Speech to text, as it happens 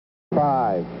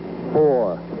5,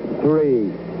 4,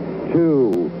 3,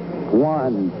 2,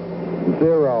 1,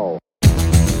 0.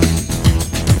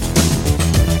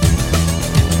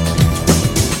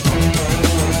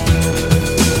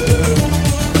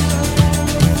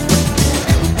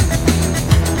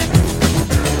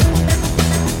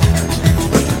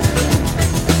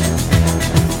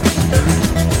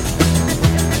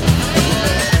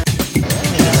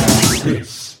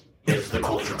 This is the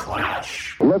Culture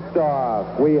Clash.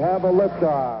 Liftoff. We have a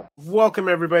liftoff. Welcome,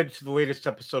 everybody, to the latest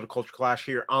episode of Culture Clash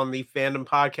here on the Fandom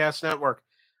Podcast Network.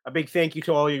 A big thank you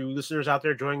to all you listeners out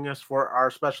there joining us for our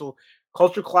special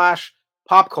Culture Clash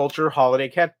Pop Culture Holiday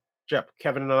Catch-Up.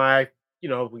 Kevin and I,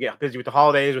 we get busy with the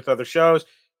holidays, with other shows.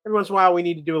 Every once in a while, we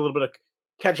need to do a little bit of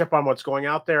catch-up on what's going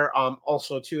out there.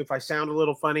 Also, too, if I sound a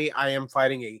little funny, I am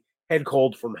fighting a head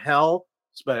cold from hell,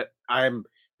 but I'm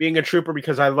being a trooper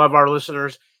because I love our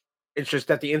listeners. It's just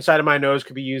that the inside of my nose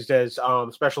could be used as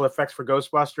special effects for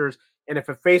Ghostbusters. And if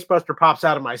a facebuster pops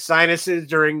out of my sinuses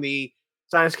during the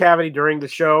sinus cavity during the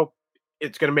show,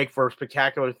 it's going to make for a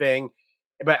spectacular thing.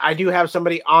 But I do have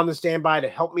somebody on the standby to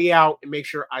help me out and make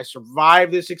sure I survive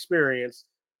this experience.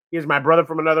 He is my brother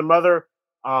from another mother.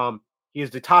 He is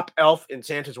the top elf in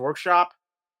Santa's workshop.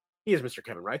 He is Mr.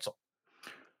 Kevin Reitzel.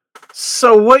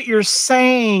 So what you're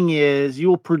saying is you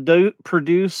will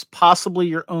produce possibly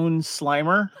your own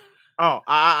Slimer? Oh,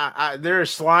 there's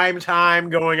slime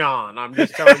time going on. I'm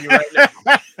just telling you right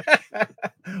now.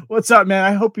 What's up, man?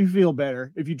 I hope you feel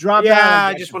better. If you drop down,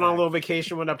 I just went on a little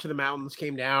vacation, went up to the mountains,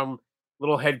 came down,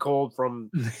 little head cold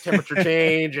from temperature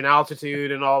change and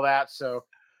altitude and all that. So,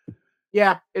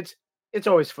 yeah, it's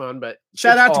always fun. But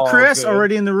shout out to Chris,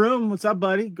 already in the room. What's up,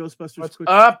 buddy? Ghostbusters. What's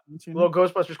up? Little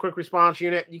Ghostbusters quick response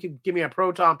unit. You can give me a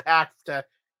proton pack to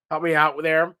help me out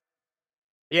there.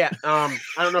 Yeah, I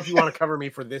don't know if you want to cover me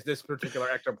for this particular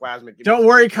ectoplasmic. Don't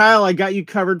worry, Kyle. I got you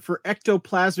covered for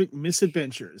ectoplasmic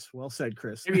misadventures. Well said,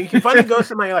 Chris. If you can find go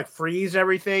somebody freeze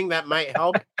everything, that might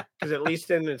help because at least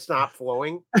then it's not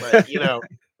flowing. But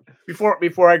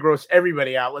before I gross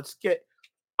everybody out, let's get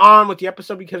on with the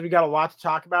episode because we got a lot to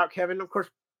talk about, Kevin. Of course,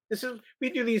 we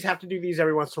have to do these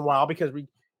every once in a while because we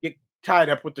get tied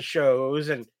up with the shows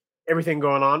and everything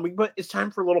going on. But it's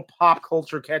time for a little pop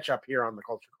culture catch up here on the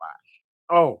Culture Clash.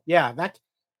 Oh, yeah,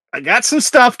 I got some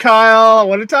stuff, Kyle. I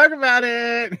want to talk about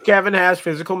it. Kevin has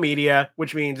physical media,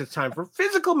 which means it's time for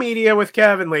physical media with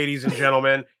Kevin, ladies and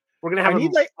gentlemen. We're going to have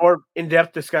a more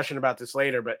in-depth discussion about this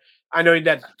later, but I know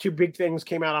that two big things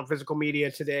came out on physical media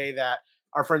today that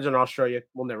our friends in Australia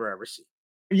will never, ever see.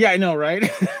 Yeah, I know, right?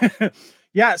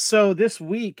 Yeah, so this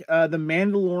week, The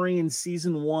Mandalorian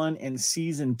Season 1 and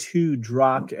Season 2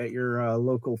 dropped at your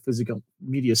local physical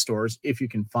media stores, if you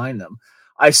can find them.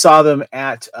 I saw them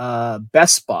at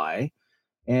Best Buy,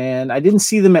 and I didn't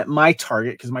see them at my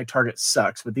Target because my Target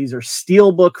sucks, but these are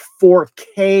Steelbook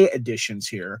 4K editions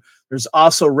here. There's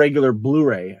also regular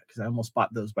Blu-ray because I almost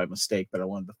bought those by mistake, but I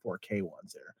wanted the 4K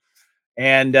ones there.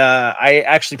 And I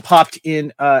actually popped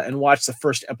in and watched the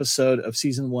first episode of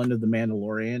Season 1 of The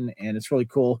Mandalorian, and it's really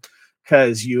cool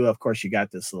because you got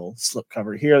this little slip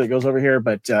cover here that goes over here,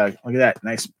 but look at that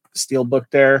nice Steelbook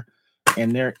there.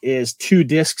 And there is 2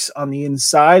 discs on the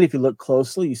inside. If you look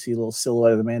closely, you see a little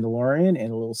silhouette of the Mandalorian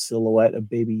and a little silhouette of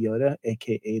Baby Yoda,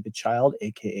 aka the child,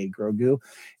 aka Grogu.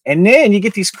 And then you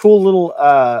get these cool little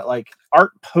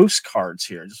art postcards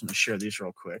here. I just want to share these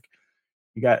real quick.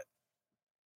 You got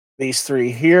these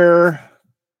 3 here.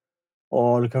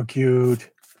 Oh, look how cute.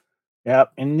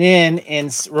 Yep. And then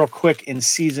real quick in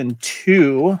Season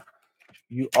 2,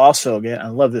 you also get, I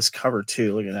love this cover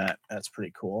too. Look at that. That's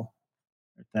pretty cool.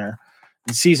 Right there.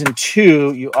 In Season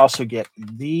 2, you also get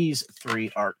these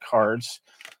 3 art cards.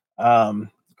 Of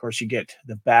course, you get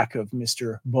the back of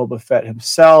Mr. Boba Fett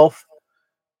himself,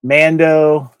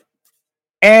 Mando,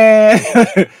 and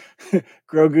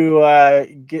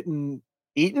Grogu getting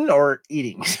eaten or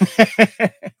eating.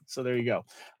 So there you go.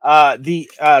 The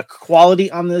quality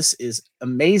on this is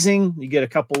amazing. You get a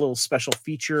couple little special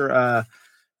feature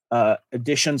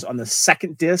editions on the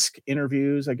second disc,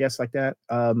 interviews, I guess, like that.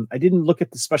 I didn't look at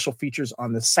the special features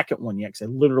on the second one yet because I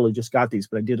literally just got these,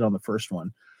 but I did it on the first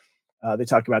one. They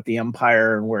talk about the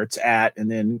Empire and where it's at,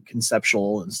 and then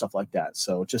conceptual and stuff like that.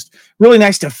 So just really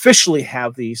nice to officially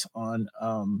have these on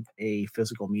a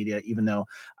physical media, even though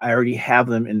I already have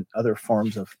them in other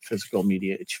forms of physical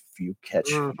media. If you catch,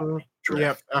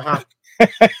 yep,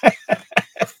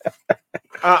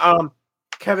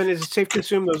 Kevin, is it safe to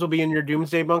assume those will be in your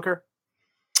doomsday bunker?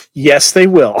 Yes, they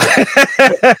will.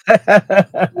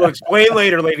 We'll explain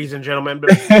later, ladies and gentlemen.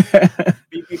 But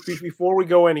before we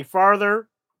go any farther,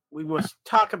 we must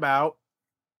talk about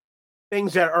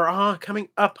things that are coming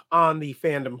up on the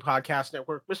Fandom Podcast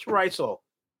Network. Mr. Reitzel,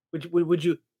 would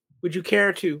you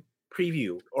care to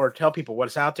preview or tell people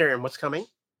what's out there and what's coming?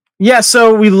 Yeah,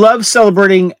 so we love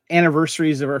celebrating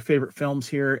anniversaries of our favorite films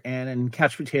here, and in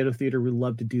Couch Potato Theater, we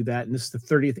love to do that. And this is the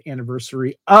 30th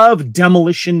anniversary of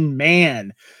Demolition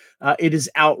Man. It is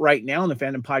out right now on the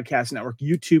Fandom Podcast Network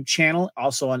YouTube channel,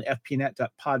 also on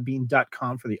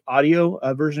fpnet.podbean.com for the audio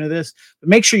version of this. But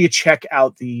make sure you check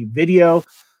out the video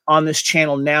on this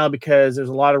channel now, because there's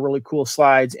a lot of really cool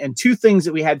slides and two things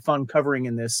that we had fun covering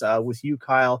in this with you,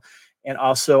 Kyle, and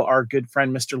also our good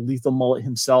friend, Mr. Lethal Mullet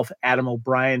himself, Adam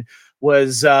O'Brien,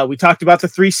 was we talked about the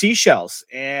 3 seashells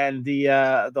and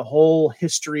the whole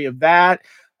history of that,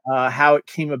 how it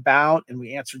came about, and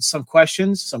we answered some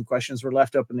questions. Some questions were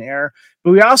left up in the air,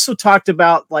 but we also talked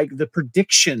about like the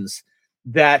predictions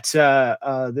that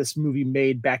this movie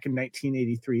made back in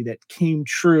 1983 that came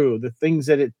true, the things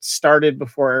that it started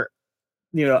before,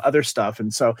 other stuff.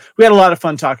 And so we had a lot of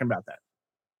fun talking about that.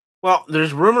 Well,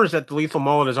 there's rumors that the Lethal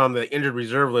Mullet is on the injured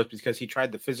reserve list because he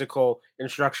tried the physical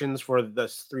instructions for the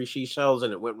 3 seashells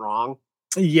and it went wrong.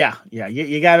 Yeah.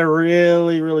 You got to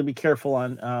really, really be careful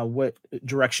on what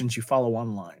directions you follow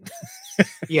online.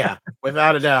 Yeah,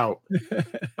 without a doubt.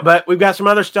 But we've got some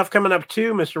other stuff coming up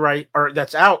too, Mr. Wright, or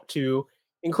that's out too,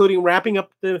 including wrapping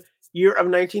up the year of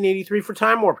 1983 for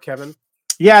Time Warp, Kevin.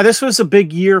 Yeah, this was a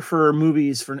big year for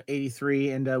movies for 83,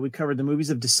 and we covered the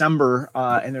movies of December,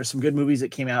 and there's some good movies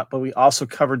that came out, but we also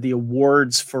covered the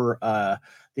awards for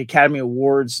the Academy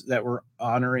Awards that were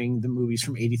honoring the movies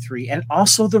from 83, and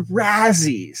also the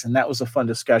Razzies, and that was a fun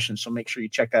discussion, so make sure you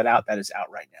check that out. That is out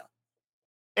right now.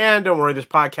 And don't worry, this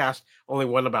podcast only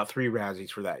won about 3 Razzies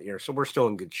for that year, so we're still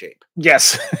in good shape.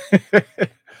 Yes.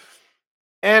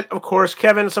 And, of course,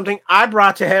 Kevin, something I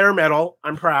brought to Hair Metal,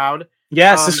 I'm proud.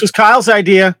 Yes, this was Kyle's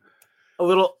idea. A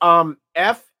little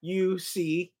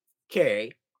FUCK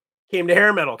came to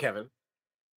Hair Metal, Kevin.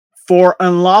 For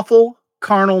Unlawful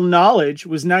Carnal Knowledge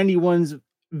was 91's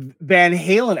Van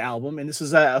Halen album, and this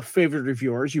is a favorite of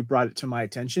yours. You brought it to my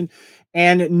attention.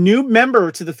 And new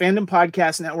member to the Fandom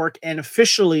Podcast Network and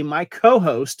officially my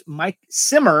co-host, Mike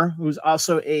Simmer, who's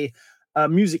also a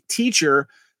music teacher,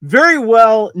 very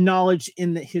well knowledge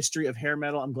in the history of hair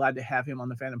metal. I'm glad to have him on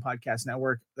the Fandom Podcast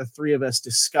Network. The three of us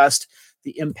discussed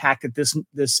the impact that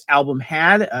this album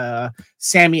had.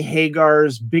 Sammy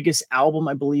Hagar's biggest album,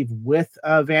 I believe, with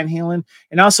Van Halen.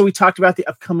 And also we talked about the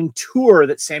upcoming tour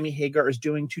that Sammy Hagar is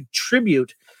doing to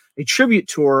a tribute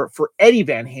tour for Eddie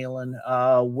Van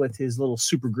Halen with his little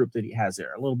super group that he has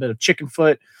there. A little bit of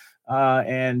Chickenfoot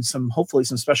and hopefully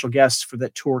some special guests for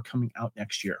that tour coming out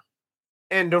next year.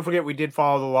 And don't forget, we did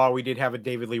follow the law. We did have a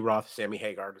David Lee Roth, Sammy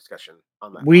Hagar discussion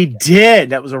on that. We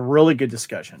did. That was a really good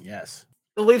discussion. Yes.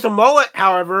 The Lethal Mullet,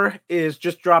 however, is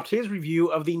just dropped his review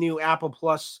of the new Apple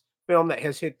Plus film that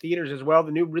has hit theaters as well.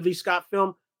 The new Ridley Scott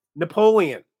film,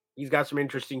 Napoleon. He's got some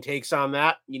interesting takes on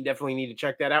that. You definitely need to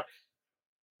check that out.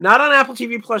 Not on Apple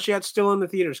TV Plus yet, still in the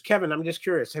theaters. Kevin, I'm just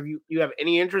curious. Have you have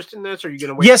any interest in this? Or are you going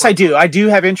to wait? Yes, I do. I do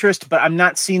have interest, but I'm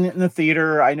not seeing it in the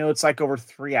theater. I know it's like over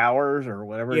 3 hours or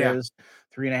whatever it is.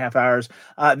 3.5 hours.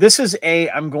 This is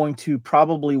I'm going to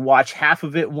probably watch half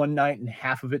of it one night and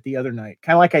half of it the other night.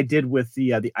 Kind of like I did with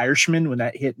the Irishman when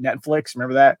that hit Netflix.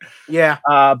 Remember that? Yeah.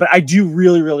 But I do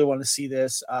really, really want to see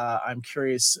this. I'm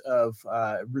curious of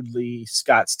Ridley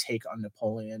Scott's take on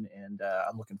Napoleon, and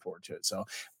I'm looking forward to it. So,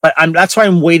 but that's why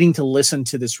I'm waiting to listen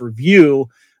to this review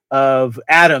of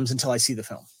Adams until I see the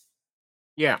film.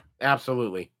 Yeah,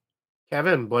 absolutely.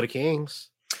 Kevin, Blood of Kings.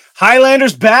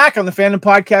 Highlander's back on the Fandom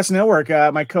Podcast Network.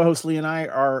 My co-host Lee and I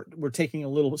we're taking a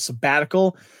little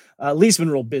sabbatical. Lee's been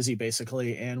real busy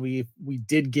basically, and we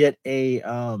did get a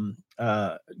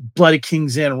Blood of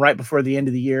Kings in right before the end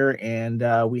of the year,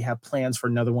 and we have plans for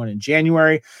another one in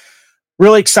January.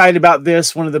 Really excited about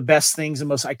this. One of the best things, the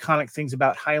most iconic things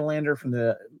about Highlander from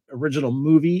the original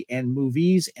movie and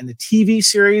movies and the TV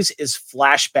series is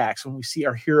flashbacks, when we see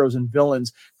our heroes and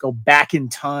villains go back in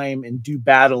time and do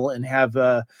battle and have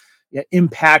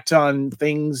impact on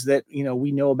things that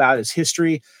we know about as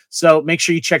history. So make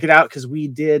sure you check it out, because we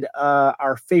did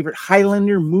our favorite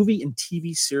Highlander movie and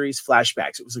TV series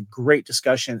flashbacks. It was a great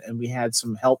discussion, and we had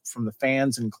some help from the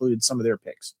fans and included some of their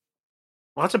picks.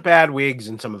 Lots of bad wigs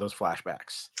in some of those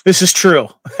flashbacks. This is true.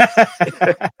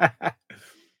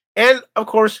 And of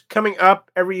course, coming up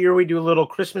every year, we do a little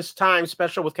Christmas time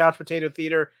special with Couch Potato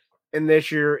Theater. And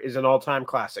this year is an all-time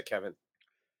classic, Kevin.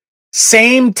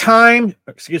 Same time,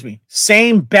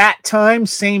 same bat time,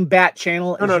 same bat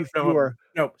channel.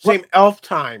 No, same elf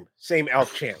time, same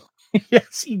elf channel.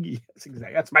 Yes,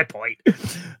 exactly. That's my point.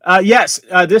 Yes,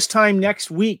 this time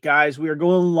next week, guys, we are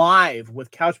going live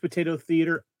with Couch Potato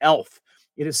Theater Elf.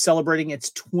 It is celebrating its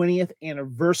 20th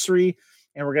anniversary,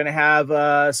 and we're going to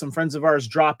have some friends of ours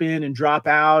drop in and drop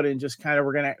out, and just kind of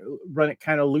we're going to run it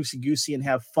kind of loosey goosey and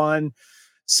have fun.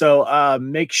 So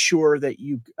make sure that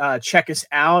you check us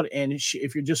out, and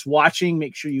if you're just watching,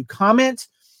 make sure you comment.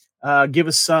 Give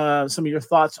us some of your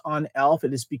thoughts on Elf.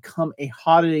 It has become a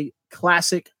holiday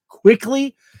classic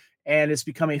quickly, and it's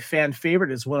become a fan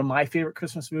favorite. It's one of my favorite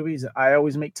Christmas movies that I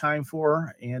always make time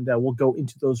for, and we'll go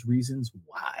into those reasons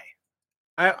why.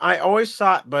 I always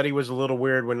thought Buddy was a little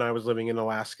weird when I was living in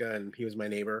Alaska and he was my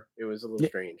neighbor. It was a little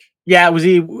strange. Yeah, was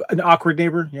he an awkward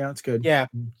neighbor? Yeah, that's good. Yeah,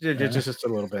 just a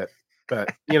little bit,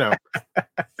 but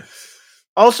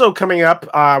Also coming up,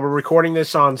 we're recording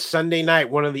this on Sunday night,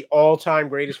 one of the all-time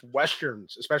greatest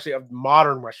Westerns, especially of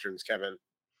modern Westerns, Kevin.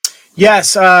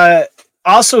 Yes,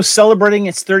 also celebrating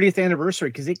its 30th anniversary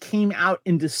because it came out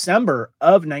in December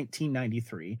of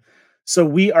 1993. So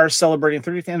we are celebrating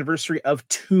 30th anniversary of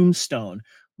Tombstone,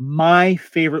 my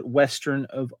favorite Western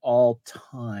of all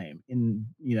time. And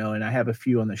I have a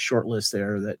few on the short list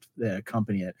there that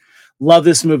accompany it. Love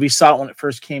this movie. Saw it when it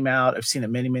first came out. I've seen it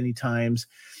many, many times.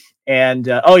 And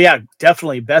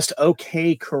definitely best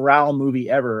OK Corral movie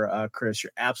ever, Chris.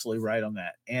 You're absolutely right on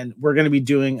that. And we're going to be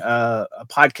doing a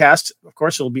podcast. Of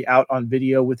course, it'll be out on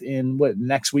video within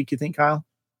next week, you think, Kyle?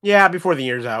 Yeah, before the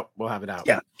year's out, we'll have it out.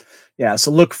 Yeah.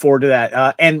 So look forward to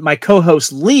that. And my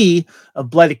co-host Lee of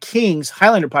Blooded Kings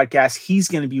Highlander podcast, he's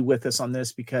going to be with us on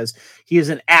this because he is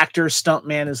an actor,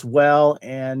 stuntman as well,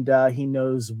 and he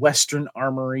knows Western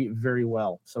Armory very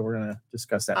well. So we're going to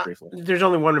discuss that briefly. There's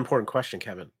only one important question,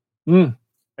 Kevin. Are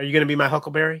you going to be my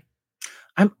Huckleberry?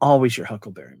 I'm always your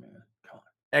Huckleberry, man. Come on.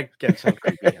 That gets so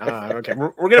creepy. Okay,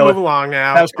 we're going to move along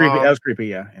now. That was creepy. That was creepy.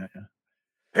 Yeah.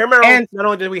 Hair Metal. And not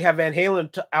only did we have Van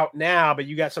Halen out now, but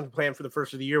you got something planned for the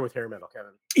first of the year with Hair Metal,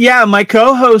 Kevin. Yeah, my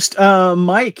co-host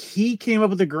Mike, he came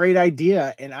up with a great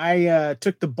idea, and I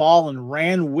took the ball and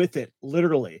ran with it.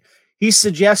 Literally, he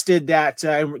suggested that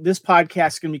this podcast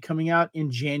is going to be coming out in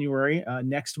January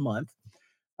next month.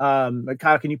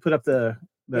 Kyle, can you put up the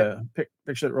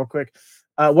picture real quick?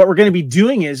 What we're going to be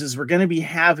doing is we're going to be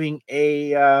having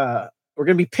we're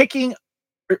going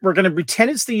to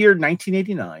pretend it's the year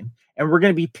 1989, and we're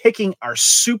going to be picking our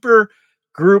super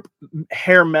group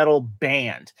hair metal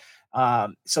band.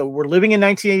 So we're living in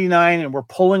 1989, and we're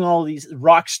pulling all these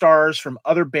rock stars from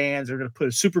other bands. We're going to put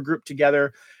a super group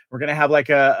together. We're going to have like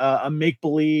a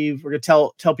make-believe. We're going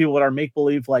to tell people what our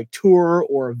make-believe like tour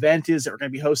or event is that we're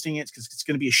going to be hosting it, because it's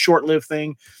going to be a short-lived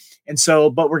thing. And so,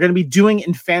 but we're going to be doing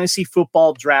in fantasy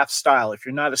football draft style. If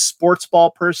you're not a sports ball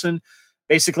person,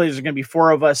 basically there's going to be 4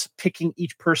 of us picking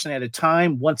each person at a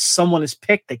time. Once someone is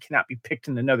picked, they cannot be picked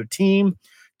in another team.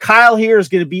 Kyle here is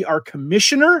going to be our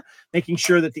commissioner, making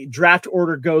sure that the draft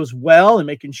order goes well and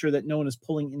making sure that no one is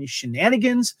pulling any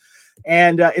shenanigans.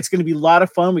 And it's going to be a lot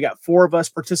of fun. We got 4 of us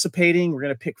participating. We're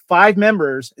going to pick 5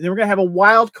 members, and then we're going to have a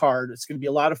wild card. It's going to be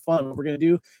a lot of fun. What we're going to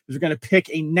do is we're going to pick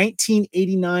a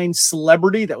 1989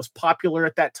 celebrity that was popular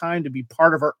at that time to be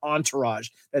part of our entourage.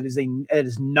 That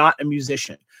is not a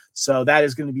musician. So that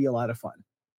is going to be a lot of fun.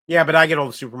 Yeah, but I get all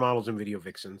the supermodels and video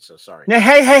vixens, so sorry. Now,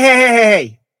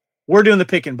 hey. We're doing the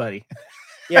picking, buddy.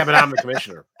 Yeah, but I'm the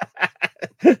commissioner.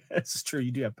 This is true.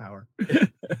 You do have power.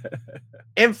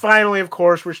 And finally, of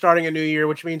course, we're starting a new year,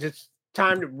 which means it's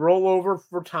time to roll over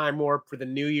for Time Warp for the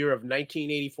new year of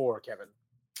 1984, Kevin.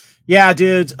 Yeah,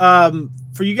 dudes.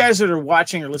 For you guys that are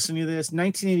watching or listening to this,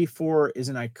 1984 is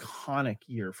an iconic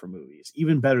year for movies,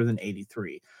 even better than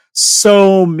 83.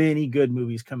 So many good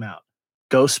movies come out.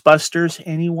 Ghostbusters,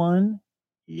 anyone?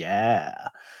 Yeah.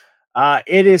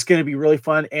 It is going to be really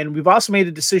fun. And we've also made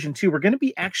a decision too. We're going to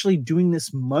be actually doing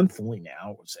this monthly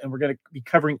now. And we're going to be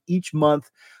covering each month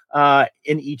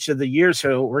in each of the years.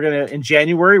 So in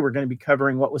January, we're going to be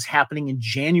covering what was happening in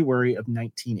January of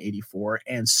 1984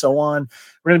 and so on.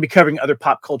 We're going to be covering other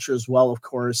pop culture as well, of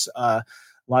course. A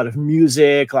lot of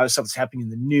music, a lot of stuff that's happening in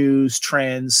the news,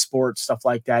 trends, sports, stuff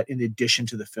like that, in addition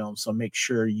to the film. So make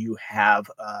sure you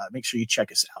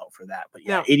check us out for that. But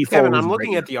yeah, 84. Kevin, I'm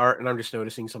looking at the art and I'm just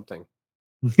noticing something.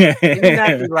 Isn't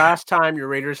that the last time your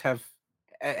Raiders have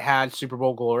had Super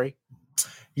Bowl glory?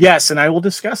 Yes, and I will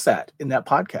discuss that in that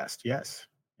podcast. Yes.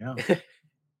 Yeah.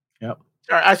 Yep.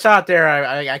 I saw it there.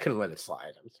 I couldn't let it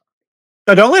slide. I'm sorry.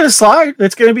 No, don't let it slide.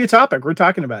 It's going to be a topic. We're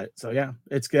talking about it. So yeah,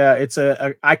 it's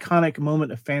a iconic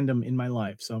moment of fandom in my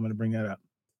life. So I'm going to bring that up.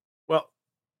 Well,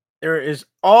 there is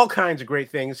all kinds of great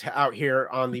things out here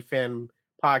on the Fan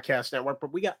Podcast Network,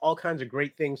 but we got all kinds of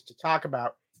great things to talk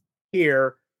about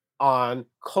here on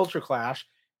Culture Clash.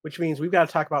 which means we've got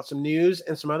to talk about some news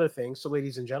and some other things. So,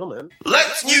 ladies and gentlemen,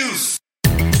 Let's news.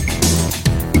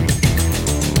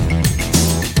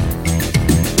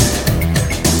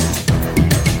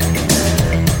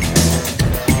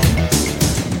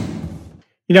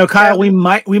 Kyle, we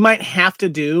might have to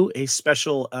do a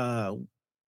special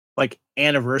like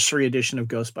anniversary edition of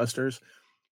Ghostbusters.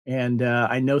 And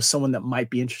I know someone that might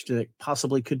be interested that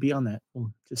possibly could be on that.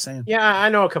 Well, just saying. Yeah, I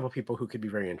know a couple people who could be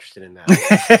very interested in that.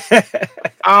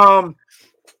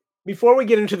 Before we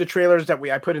get into the trailers that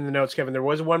I put in the notes, Kevin, there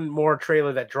was one more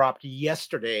trailer that dropped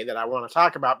yesterday that I want to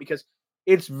talk about because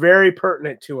it's very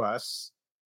pertinent to us.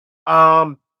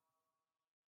 Netflix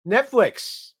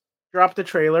dropped the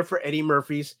trailer for Eddie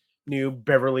Murphy's new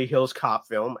Beverly Hills Cop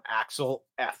film, Axel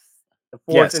F, the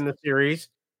fourth in the series.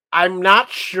 I'm not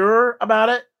sure about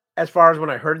it as far as when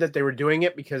I heard that they were doing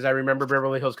it, because I remember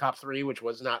Beverly Hills Cop 3, which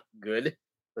was not good.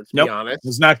 Let's be honest.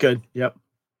 It's not good. Yep.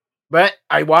 But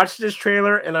I watched this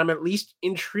trailer and I'm at least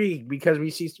intrigued because we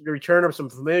see the return of some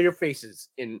familiar faces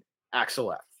in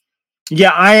Axel F.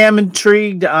 Yeah, I am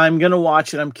intrigued. I'm going to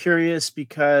watch it. I'm curious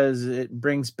because it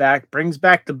brings back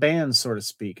the band, so to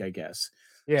speak, I guess.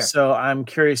 Yeah. So I'm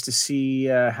curious to see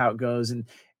how it goes. And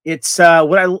it's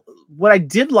what I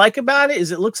did like about it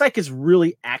is it looks like it's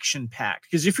really action packed,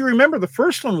 because if you remember, the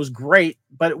first one was great,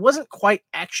 but it wasn't quite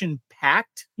action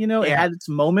packed. It had its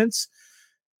moments.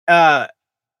 The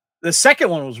second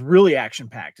one was really action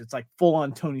packed. It's like full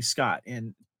on Tony Scott.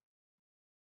 And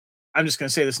I'm just going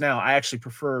to say this now. I actually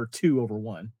prefer 2 over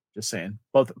 1, just saying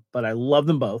both, but I love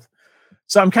them both.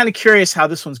 So I'm kind of curious how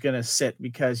this one's going to sit,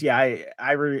 because I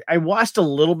watched a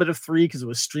little bit of 3 because it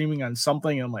was streaming on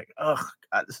something. And I'm like, oh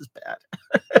God, this is bad.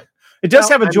 It does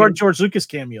have a George Lucas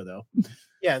cameo though.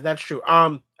 Yeah, that's true.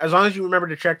 As long as you remember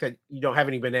to check that you don't have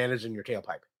any bananas in your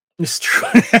tailpipe. It's true.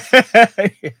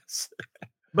 Yes.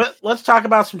 But let's talk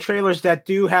about some trailers that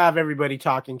do have everybody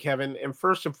talking, Kevin. And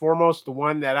first and foremost, the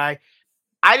one that I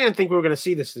didn't think we were going to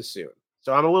see this soon.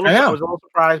 So I was a little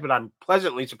surprised, but I'm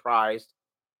pleasantly surprised.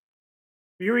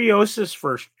 Furiosa's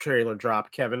first trailer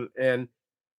dropped, Kevin, and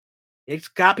it's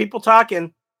got people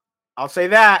talking. I'll say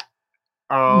that.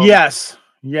 Yes.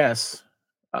 What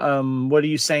are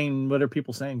you saying? What are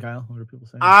people saying, Kyle? What are people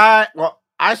saying?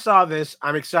 I saw this.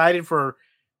 I'm excited for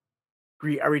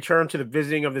a return to the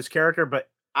visiting of this character, but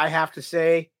I have to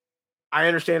say, I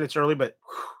understand it's early, but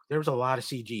there was a lot of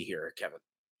CG here, Kevin.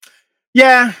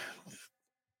 Yeah,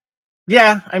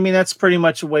 I mean, that's pretty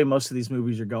much the way most of these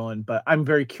movies are going, but I'm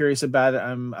very curious about it.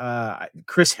 I'm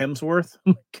Chris Hemsworth.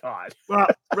 Oh my God. Well,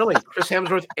 really, Chris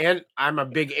Hemsworth, and I'm a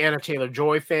big Anna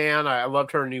Taylor-Joy fan. I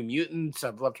loved her in New Mutants.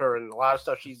 I've loved her in a lot of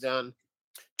stuff she's done.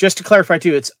 Just to clarify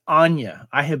too, it's Anya.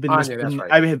 I have been that's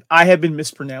right. I have been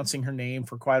mispronouncing her name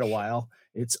for quite a while.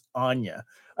 It's Anya.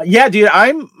 Yeah, dude,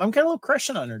 I'm kind of a little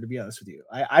crushing on her, to be honest with you.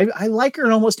 I like her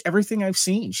in almost everything I've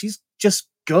seen. She's just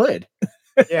good.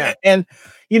 Yeah. And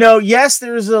yes,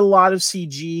 there's a lot of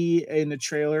CG in the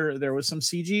trailer. There was some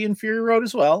CG in Fury Road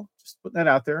as well. Just putting that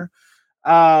out there.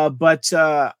 But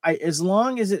as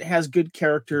long as it has good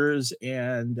characters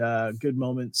and good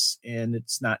moments, and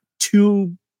it's not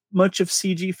too much of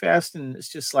CG fest, and it's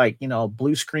just like,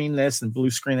 blue screen this and blue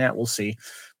screen that, we'll see.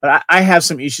 But I have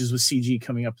some issues with CG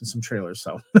coming up in some trailers.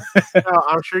 So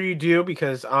I'm sure you do,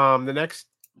 because the next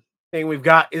thing we've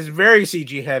got is very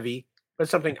CG heavy, but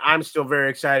something I'm still very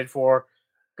excited for: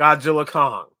 Godzilla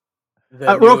Kong.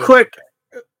 Real quick,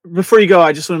 before you go,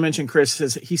 I just want to mention Chris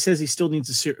says he still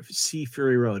needs to see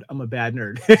Fury Road. I'm a bad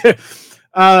nerd.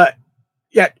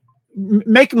 Yeah,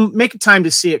 make a time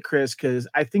to see it, Chris, because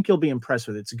I think you'll be impressed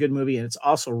with it. It's a good movie, and it's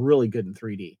also really good in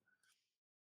 3D.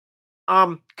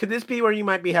 Could this be where you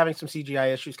might be having some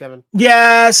CGI issues, Kevin?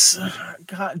 Yes.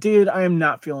 God, dude, I am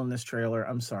not feeling this trailer.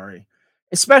 I'm sorry.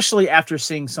 Especially after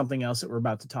seeing something else that we're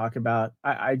about to talk about.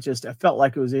 I felt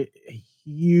like it was a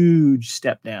huge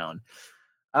step down.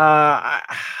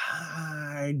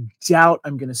 I doubt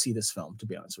I'm going to see this film, to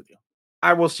be honest with you.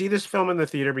 I will see this film in the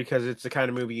theater because it's the kind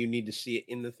of movie you need to see it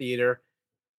in the theater.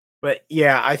 But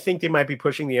yeah, I think they might be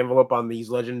pushing the envelope on these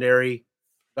legendary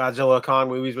Godzilla Kong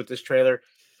movies with this trailer.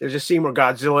 There's a scene where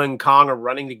Godzilla and Kong are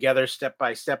running together step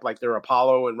by step, like they're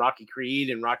Apollo and Rocky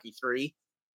Creed and Rocky 3.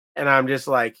 And I'm just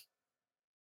like,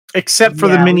 except for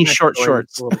the mini shorts. A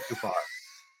little bit too far.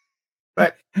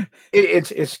 But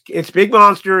it's big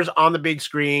monsters on the big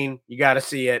screen. You got to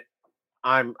see it.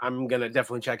 I'm gonna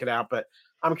definitely check it out. But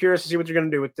I'm curious to see what you're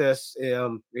gonna do with this. It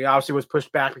obviously was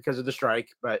pushed back because of the strike,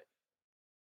 but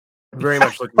I'm very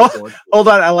much looking forward. Hold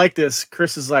on, I like this.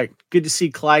 Chris is like, good to see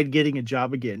Clyde getting a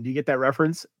job again. Do you get that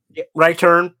reference? Yeah, right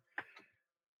turn.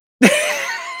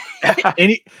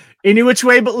 Any which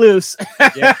way but loose.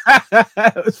 Yeah.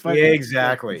 It was funny. Yeah,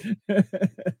 exactly.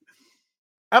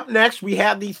 Up next, we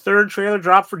had the third trailer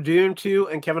drop for Dune 2,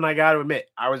 and Kevin, I got to admit,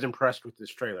 I was impressed with this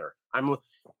trailer.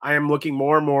 I am looking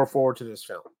more and more forward to this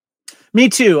film. Me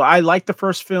too. I liked the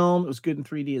first film. It was good in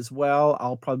 3D as well.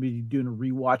 I'll probably be doing a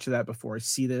rewatch of that before I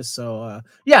see this. So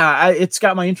it's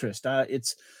got my interest.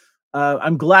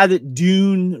 I'm glad that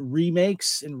Dune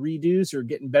remakes and redos are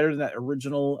getting better than that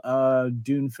original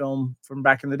Dune film from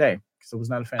back in the day, because I was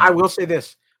not a fan. I will say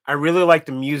this. I really like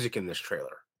the music in this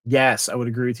trailer. Yes, I would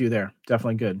agree with you there.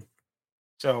 Definitely good.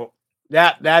 So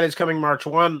that is coming March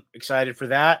 1. Excited for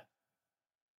that.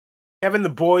 Kevin, The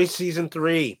Boys season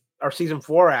 3 or season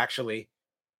 4 actually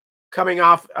coming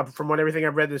off from what everything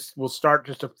I've read. This will start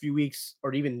just a few weeks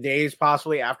or even days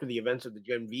possibly after the events of the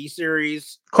Gen V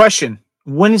series. Question: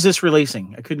 when is this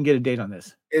releasing? I couldn't get a date on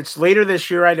this. It's later this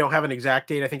year. I don't have an exact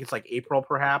date. I think it's like April,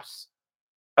 perhaps.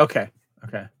 Okay.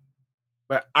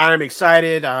 But I'm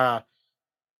excited.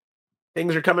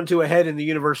 Things are coming to a head in the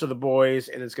universe of The Boys,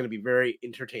 and it's going to be very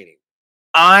entertaining.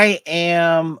 I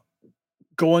am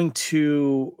going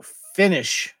to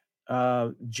finish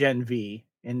Gen V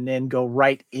and then go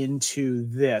right into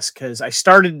this, because I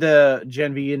started the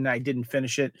Gen V and I didn't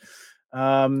finish it.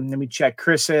 Let me check.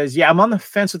 Chris says, yeah, I'm on the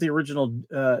fence with the original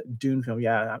Dune film.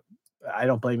 Yeah, I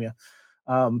don't blame you.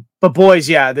 But Boys,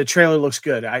 yeah, the trailer looks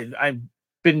good. I've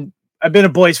been a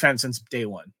Boys fan since day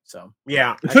one. So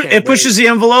yeah, it pushes the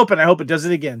envelope, and I hope it does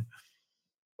it again.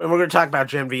 And we're going to talk about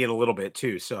Gen V in a little bit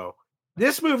too. So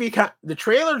this movie, the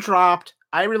trailer dropped.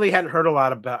 I really hadn't heard a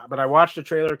lot about, but I watched the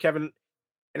trailer, Kevin,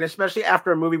 and especially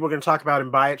after a movie we're going to talk about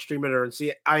and buy it, stream it, or and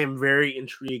see it, I am very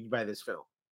intrigued by this film.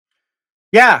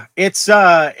 Yeah,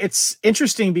 it's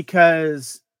interesting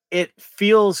because it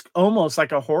feels almost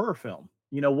like a horror film.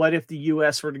 You know, what if the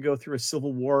U.S. were to go through a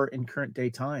civil war in current day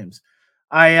times?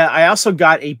 I also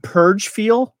got a Purge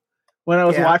feel when I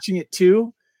was watching it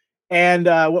too. And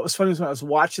what was funny was when I was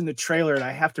watching the trailer, and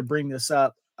I have to bring this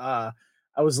up,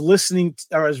 I was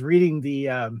reading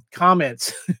the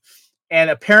comments, and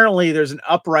apparently there's an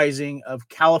uprising of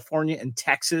California and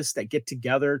Texas that get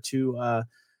together to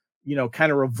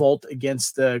kind of revolt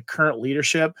against the current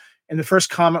leadership. And the first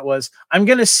comment was, I'm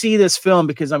going to see this film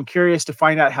because I'm curious to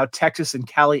find out how Texas and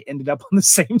Cali ended up on the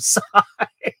same side.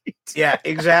 Yeah,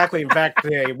 exactly. In fact,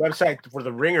 the website for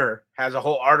The Ringer has a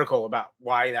whole article about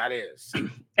why that is.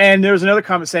 And there was another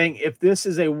comment saying, if this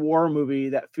is a war movie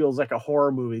that feels like a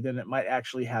horror movie, then it might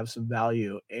actually have some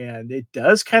value. And it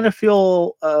does kind of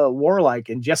feel warlike.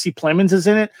 And Jesse Plemons is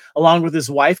in it, along with his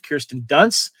wife, Kirsten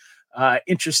Dunst.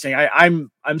 Interesting.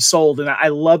 I'm sold, and I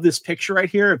love this picture right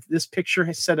here. If this picture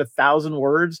has said 1,000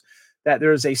 words, that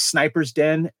there's a sniper's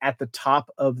den at the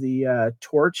top of the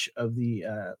torch of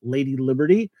the Lady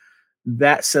Liberty,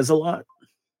 that says a lot.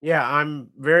 Yeah, I'm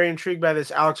very intrigued by this.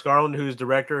 Alex Garland, who's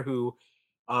director, who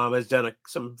has done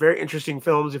some very interesting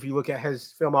films. If you look at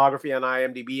his filmography on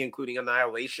IMDb, including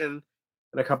Annihilation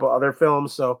and a couple other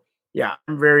films. So yeah,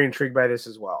 I'm very intrigued by this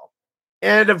as well.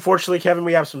 And unfortunately, Kevin,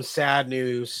 we have some sad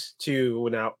news too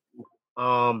now.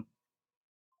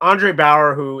 Andre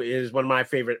Bauer, who is one of my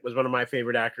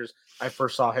favorite actors. I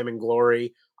first saw him in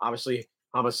Glory, obviously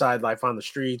Homicide, Life on the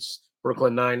Streets,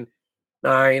 Brooklyn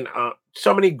Nine-Nine.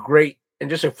 So many great and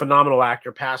just a phenomenal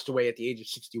actor passed away at the age of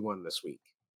 61 this week.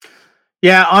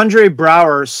 Yeah, Andre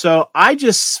Bauer. So I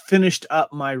just finished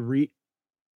up my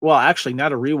actually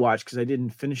not a rewatch because I didn't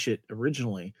finish it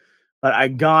originally. But I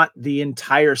got the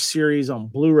entire series on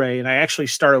Blu-ray, and I actually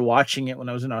started watching it when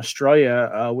I was in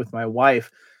Australia with my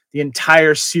wife. The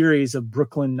entire series of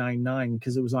Brooklyn Nine-Nine,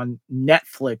 because it was on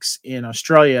Netflix in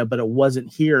Australia, but it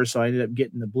wasn't here, so I ended up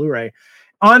getting the Blu-ray.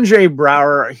 Andre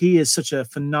Bauer, he is such a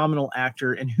phenomenal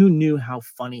actor, and who knew how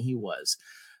funny he was?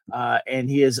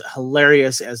 And he is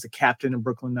hilarious as the captain of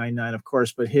Brooklyn Nine-Nine, of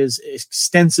course, but his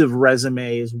extensive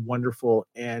resume is wonderful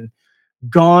and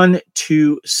gone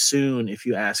too soon, if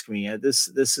you ask me. This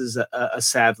is a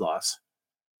sad loss.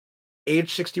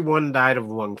 Age 61, died of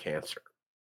lung cancer.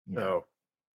 Yeah. So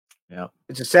yeah,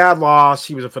 it's a sad loss.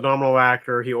 He was a phenomenal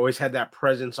actor. He always had that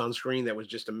presence on screen that was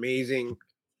just amazing.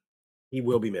 He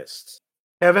will be missed.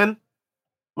 Evan,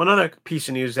 one other piece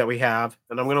of news that we have,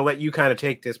 and I'm going to let you kind of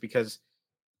take this because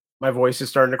my voice is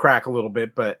starting to crack a little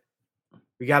bit, but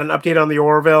we got an update on the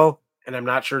Orville, and I'm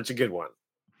not sure it's a good one.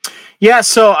 Yeah,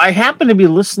 so I happen to be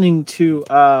listening to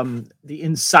the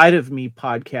Inside of Me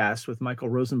podcast with Michael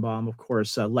Rosenbaum, of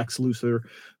course, Lex Luthor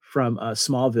from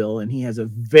Smallville, and he has a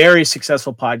very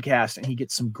successful podcast, and he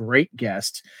gets some great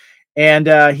guests. And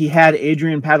he had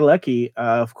Adrian Padalecki,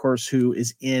 of course, who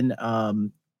is in,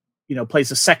 plays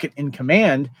the second in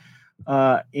command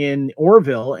in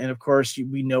Orville, and of course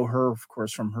we know her, of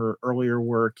course, from her earlier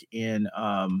work in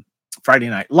Friday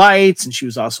Night Lights, and she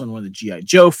was also in one of the G.I.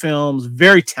 Joe films.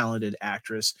 Very talented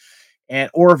actress, and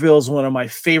Orville is one of my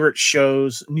favorite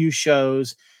shows, new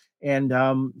shows. And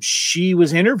she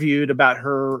was interviewed about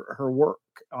her work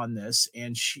on this,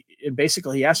 and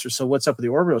he asked her, "So what's up with the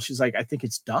Orville?" She's like, "I think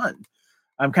it's done."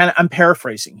 I'm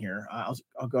paraphrasing here.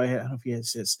 I'll go ahead. I don't know if he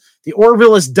has this. The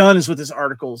Orville is done, is what this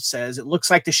article says. It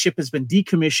looks like the ship has been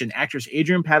decommissioned. Actress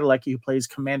Adrian Padalecki, who plays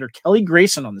Commander Kelly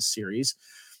Grayson on the series,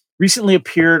 recently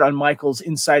appeared on Michael's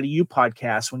Inside You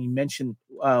podcast when he mentioned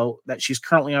that she's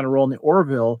currently on a role in the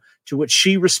Orville, to which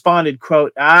she responded,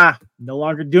 quote, no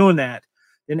longer doing that.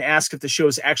 Then asked if the show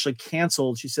is actually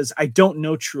canceled. She says, I don't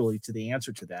know truly to the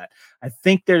answer to that. I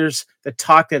think there's the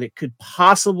talk that it could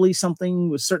possibly something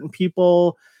with certain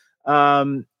people. She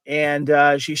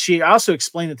also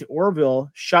explained that the Orville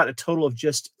shot a total of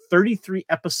just 33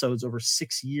 episodes over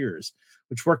 6 years,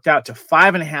 which worked out to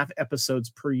 5.5 episodes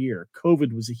per year.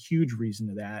 COVID was a huge reason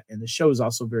to that. And the show is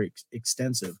also very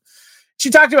extensive. She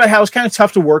talked about how it was kind of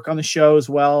tough to work on the show as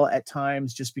well at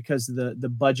times, just because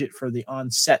the budget for the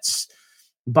on-sets,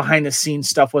 behind the scenes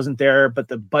stuff wasn't there, but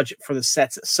the budget for the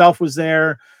sets itself was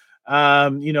there.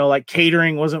 Like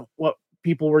catering wasn't what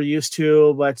people were used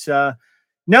to, but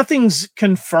nothing's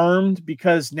confirmed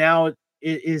because now it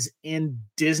is in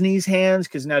Disney's hands,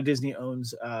 because now Disney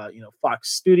owns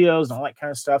Fox Studios and all that kind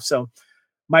of stuff. So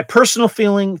my personal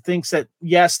feeling thinks that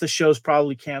yes, the show's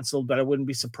probably canceled, but I wouldn't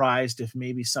be surprised if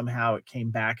maybe somehow it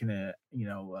came back in a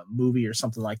movie or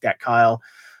something like that, Kyle.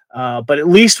 But at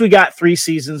least we got 3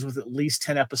 seasons with at least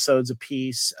 10 episodes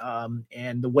apiece.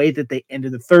 And the way that they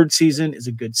ended the 3rd season is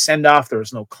a good send-off. There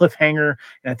was no cliffhanger.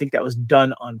 And I think that was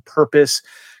done on purpose,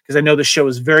 because I know the show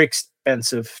is very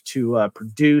expensive to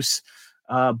produce,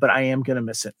 but I am going to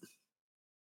miss it.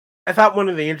 I thought one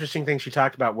of the interesting things she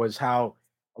talked about was how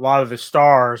a lot of the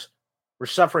stars were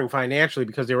suffering financially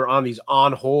because they were on these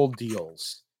on-hold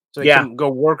deals. So they couldn't go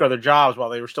work other jobs while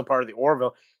they were still part of the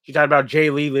Orville. She talked about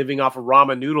Jay Lee living off of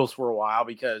ramen noodles for a while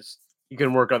because he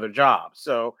couldn't work other jobs.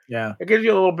 So it gives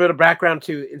you a little bit of background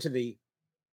into the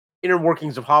inner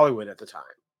workings of Hollywood at the time.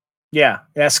 Yeah.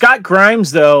 Scott Grimes,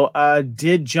 though,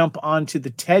 did jump onto the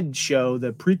TED show,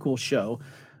 the prequel show,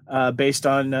 based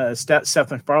on Seth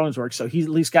MacFarlane's work. So he at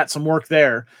least got some work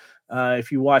there.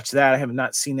 If you watch that, I have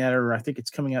not seen that, or I think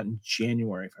it's coming out in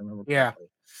January, if I remember correctly.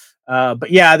 But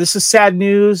yeah, this is sad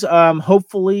news.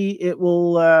 Hopefully it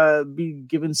will be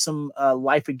given some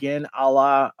life again, a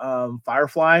la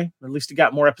Firefly. Or at least it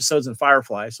got more episodes than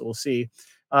Firefly, so we'll see.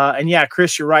 And yeah,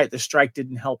 Chris, you're right. The strike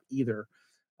didn't help either.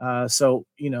 So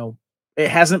it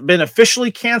hasn't been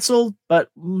officially canceled, but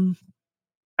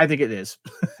I think it is.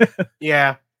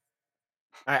 Yeah,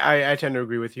 I tend to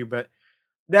agree with you, but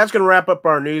that's going to wrap up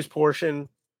our news portion.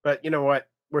 But you know what?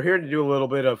 We're here to do a little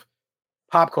bit of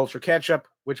pop culture catch up,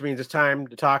 which means it's time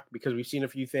to talk because we've seen a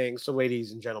few things. So,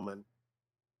 ladies and gentlemen,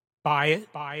 buy it,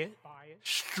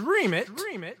 stream it,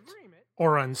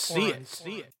 or unsee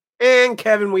it. And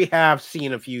Kevin, we have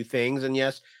seen a few things, and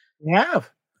yes, we have.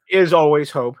 Is always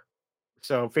hope.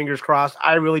 So, fingers crossed.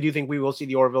 I really do think we will see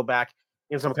the Orville back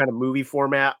in some kind of movie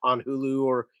format on Hulu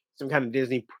or some kind of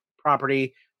Disney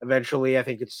property eventually. I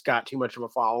think it's got too much of a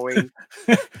following.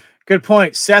 Good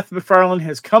point. Seth MacFarlane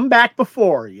has come back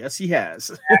before. Yes, he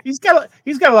has. he's got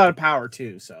a lot of power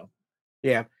too. So,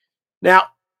 yeah. Now,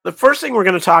 the first thing we're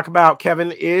going to talk about,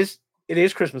 Kevin, is it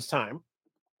is Christmas time.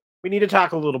 We need to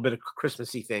talk a little bit of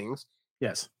Christmassy things.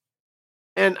 Yes.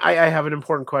 And I have an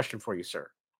important question for you, sir.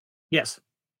 Yes.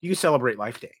 Do you celebrate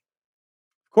Life Day?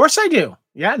 Of course I do.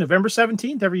 Yeah, November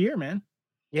 17th every year, man.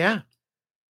 Yeah.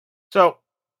 So,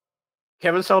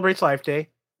 Kevin celebrates Life Day.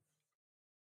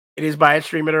 It is buy it,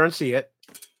 stream it, or unsee it.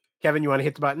 Kevin, you want to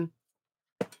hit the button?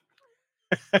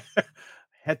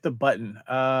 Hit the button.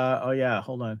 Oh yeah,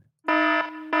 hold on.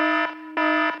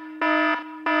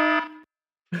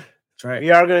 That's right.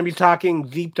 We are going to be talking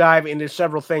deep dive into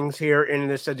several things here in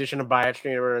this edition of Buy It,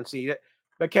 Stream It, or Unsee It.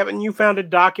 But Kevin, you found a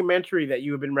documentary that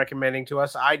you have been recommending to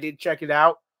us. I did check it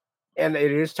out, and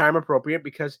it is time appropriate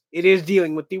because it is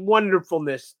dealing with the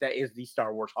wonderfulness that is the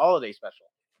Star Wars Holiday Special.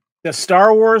 The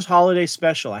Star Wars Holiday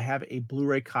Special. I have a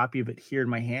Blu-ray copy of it here in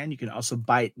my hand. You can also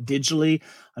buy it digitally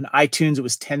on iTunes. It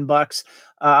was $10.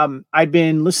 I've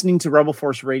been listening to Rebel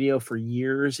Force Radio for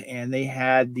years, and they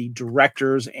had the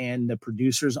directors and the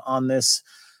producers on this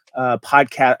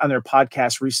podcast on their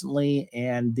podcast recently,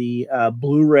 and the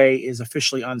Blu-ray is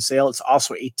officially on sale. It's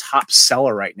also a top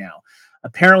seller right now.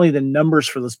 Apparently, the numbers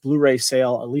for this Blu-ray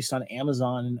sale, at least on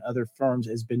Amazon and other firms,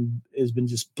 has been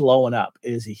just blowing up.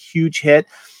 It is a huge hit.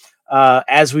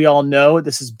 As we all know,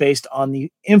 this is based on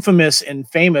the infamous and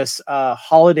famous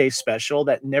holiday special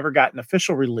that never got an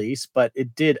official release, but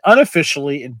it did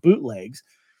unofficially in bootlegs.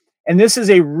 And this is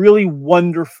a really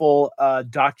wonderful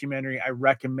documentary I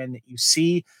recommend that you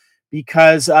see,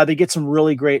 because they get some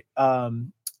really great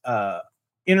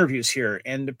interviews here.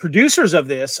 And the producers of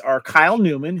this are Kyle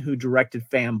Newman, who directed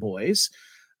Fanboys,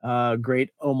 great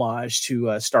homage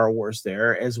to Star Wars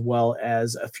there, as well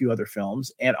as a few other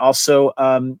films. And also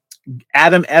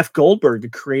Adam F. Goldberg, the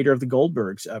creator of the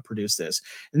Goldbergs, produced this.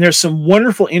 And there's some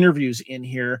wonderful interviews in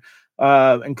here,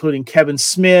 including Kevin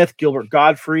Smith, Gilbert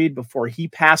Gottfried before he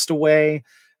passed away,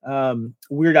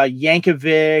 Weird Al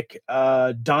Yankovic,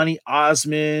 Donny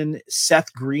Osmond,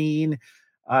 Seth Green.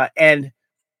 And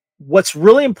what's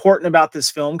really important about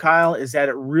this film, Kyle, is that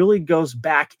it really goes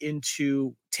back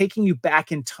into taking you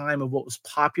back in time of what was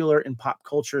popular in pop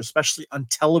culture, especially on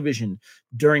television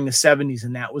during the 70s,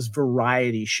 and that was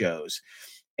variety shows.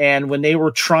 And when they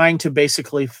were trying to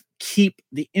basically keep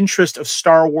the interest of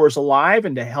Star Wars alive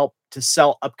and to help to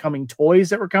sell upcoming toys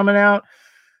that were coming out,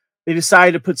 they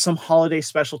decided to put some holiday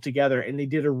special together, and they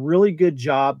did a really good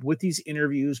job with these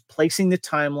interviews, placing the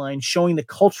timeline, showing the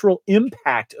cultural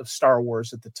impact of Star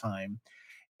Wars at the time,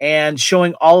 and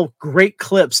showing all great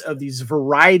clips of these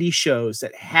variety shows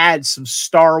that had some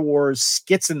Star Wars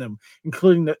skits in them,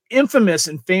 including the infamous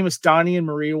and famous Donnie and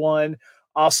Marie one,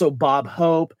 also Bob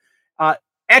Hope.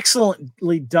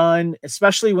 Excellently done,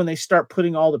 especially when they start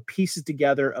putting all the pieces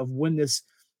together of when this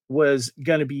was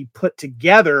going to be put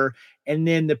together. And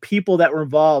then the people that were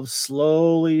involved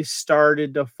slowly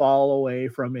started to fall away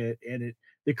from it. And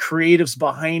the creatives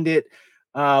behind it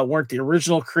weren't the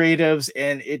original creatives,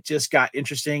 and it just got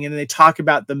interesting. And then they talk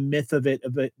about the myth of it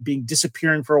being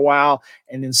disappearing for a while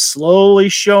and then slowly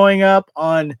showing up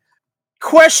on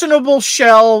questionable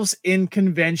shelves in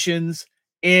conventions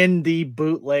in the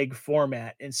bootleg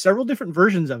format, and several different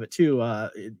versions of it too,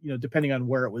 depending on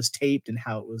where it was taped and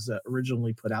how it was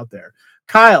originally put out there.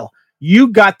 Kyle, you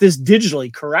got this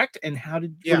digitally, correct? And what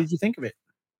did you think of it?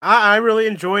 I really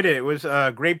enjoyed it. It was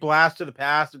a great blast to the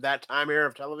past of that time era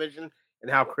of television and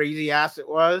how crazy ass it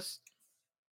was.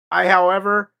 I,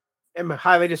 however, am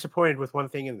highly disappointed with one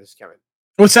thing in this, Kevin.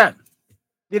 What's that?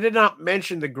 They did not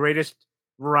mention the greatest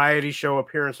variety show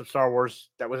appearance of Star Wars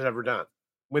that was ever done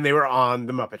when they were on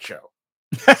The Muppet Show.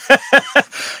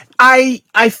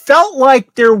 I felt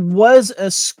like there was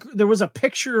a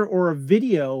picture or a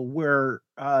video where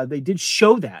they did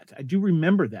show that. I do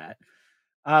remember that,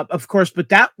 of course, but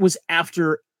that was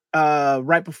after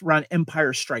right before around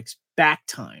Empire Strikes Back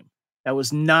time. That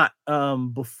was not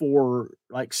before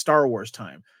like Star Wars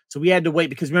time. So we had to wait,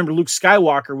 because remember, Luke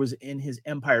Skywalker was in his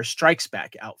Empire Strikes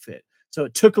Back outfit. So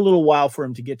it took a little while for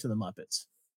him to get to the Muppets.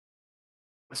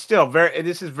 Still,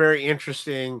 this is very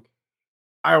interesting.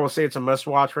 I will say it's a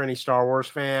must-watch for any Star Wars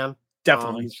fan.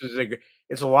 Definitely.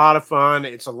 It's a lot of fun.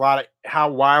 It's a lot of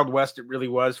how Wild West it really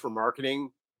was for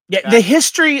marketing. Yeah, the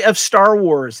history of Star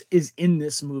Wars is in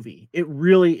this movie. It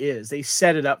really is. They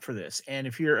set it up for this. And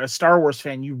if you're a Star Wars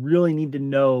fan, you really need to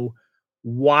know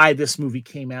why this movie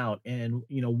came out and,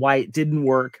 why it didn't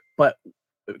work. But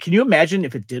can you imagine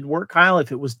if it did work, Kyle,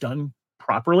 if it was done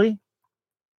properly?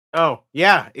 Oh,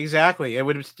 yeah, exactly. It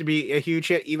would be a huge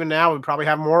hit. Even now, we'd probably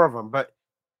have more of them. But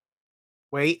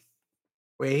wait.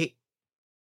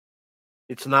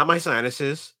 It's not my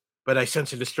sinuses, but I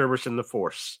sense a disturbance in the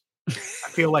Force. I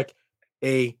feel like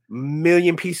a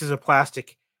million pieces of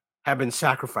plastic have been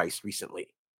sacrificed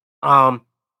recently.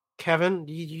 Kevin,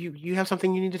 you have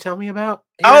something you need to tell me about?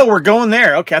 Oh, we're going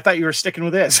there. Okay, I thought you were sticking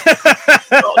with this.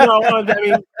 No,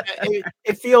 I mean,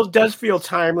 it does feel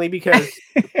timely because,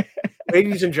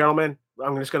 ladies and gentlemen,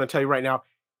 I'm just going to tell you right now,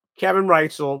 Kevin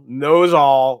Reitzel knows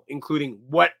all, including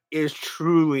what is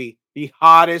truly the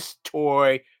hottest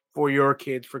toy for your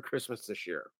kids for Christmas this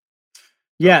year.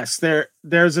 Yes,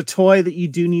 there's a toy that you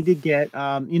do need to get.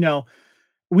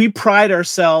 We pride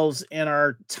ourselves in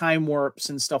our time warps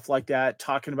and stuff like that,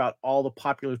 talking about all the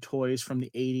popular toys from the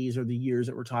 80s or the years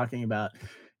that we're talking about.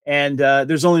 And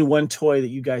there's only one toy that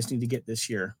you guys need to get this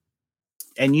year.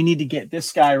 And you need to get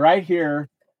this guy right here,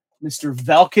 Mr.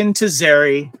 Velkin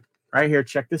Tazeri. Right here.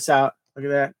 Check this out. Look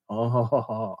at that.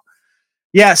 Oh,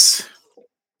 yes.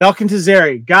 Velkin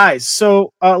Tazeri. Guys,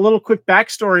 so a little quick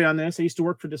backstory on this. I used to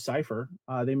work for Decipher.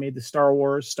 They made the Star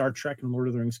Wars, Star Trek, and Lord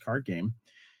of the Rings card game.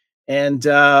 And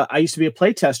I used to be a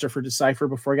playtester for Decipher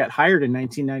before I got hired in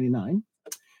 1999.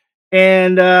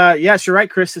 And yes, you're right,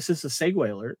 Chris. This is a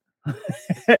segue alert.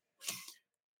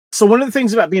 So one of the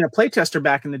things about being a playtester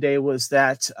back in the day was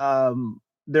that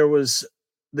there was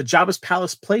the Jabba's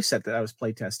Palace playset that I was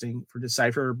playtesting for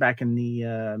Decipher back in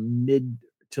the mid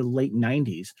to late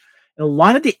 90s. And a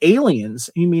lot of the aliens,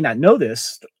 you may not know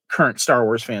this, current Star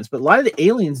Wars fans, but a lot of the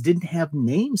aliens didn't have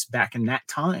names back in that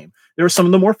time. There were some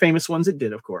of the more famous ones that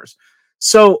did, of course.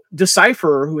 So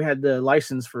Decipher, who had the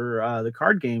license for the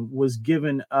card game, was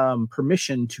given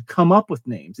permission to come up with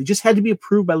names. They just had to be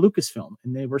approved by Lucasfilm,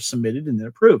 and they were submitted and then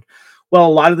approved. Well,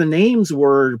 a lot of the names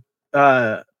were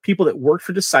people that worked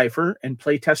for Decipher, and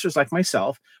play testers like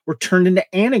myself were turned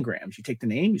into anagrams. You take the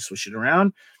name, you switch it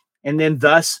around, and then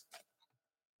thus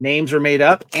names are made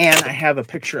up. And I have a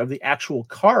picture of the actual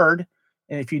card.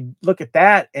 And if you look at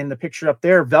that and the picture up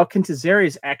there, Velkin Tazeri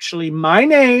is actually my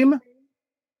name,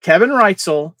 Kevin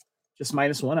Reitzel, just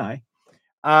minus one I.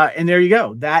 And there you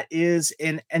go. That is,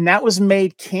 and that was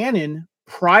made canon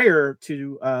prior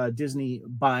to Disney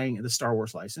buying the Star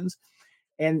Wars license.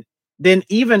 And then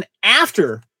even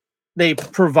after they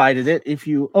provided it, if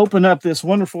you open up this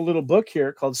wonderful little book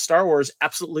here called Star Wars,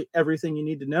 Absolutely Everything You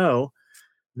Need to Know,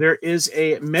 there is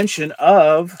a mention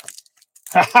of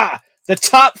the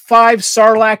top 5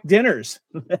 Sarlacc dinners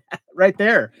right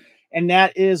there. And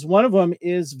that is, one of them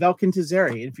is Velkin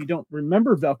Tazeri. And if you don't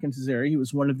remember Velkin Tazeri, he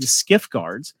was one of the skiff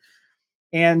guards.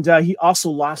 And he also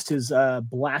lost his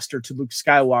blaster to Luke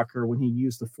Skywalker when he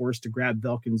used the Force to grab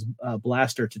Velkin's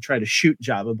blaster to try to shoot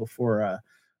Jabba before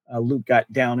Luke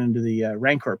got down into the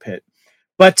Rancor pit.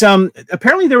 But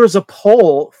apparently there was a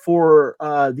poll for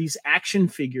these action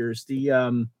figures.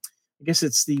 I guess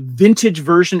it's the vintage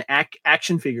version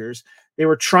action figures. They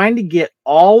were trying to get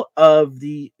all of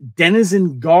the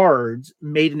Denizen guards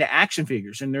made into action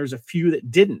figures, and there's a few that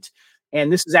didn't.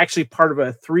 And this is actually part of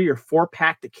a 3 or 4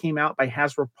 pack that came out by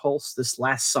Hasbro Pulse this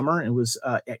last summer. It was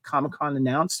at Comic-Con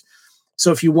announced.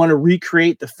 So if you want to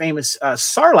recreate the famous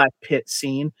Sarlacc pit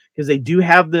scene, because they do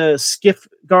have the skiff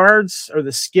guards or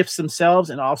the skiffs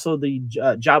themselves, and also the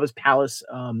Jabba's Palace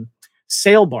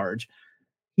sail barge,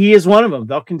 he is one of them,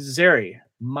 Velkin Tazeri.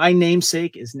 My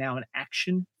namesake is now an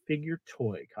action figure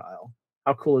toy, Kyle.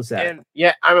 How cool is that? And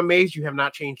yeah, I'm amazed you have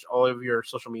not changed all of your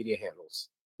social media handles.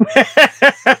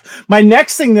 My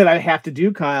next thing that I have to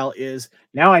do, Kyle, is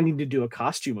now I need to do a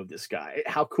costume of this guy.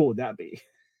 How cool would that be?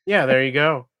 Yeah, there you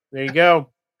go. There you go.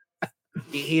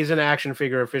 He's an action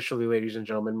figure officially, ladies and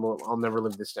gentlemen. I'll never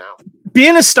live this down.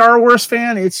 Being a Star Wars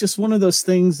fan, it's just one of those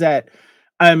things that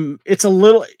it's a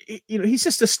little, he's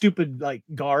just a stupid like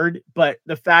guard, but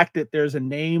the fact that there's a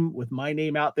name with my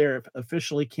name out there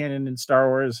officially canon in Star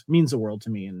Wars means the world to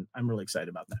me, and I'm really excited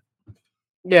about that.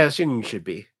 Yes, you should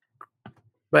be.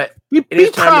 But be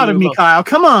proud of me, Kyle.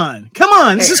 Come on.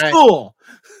 This is cool.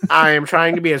 I am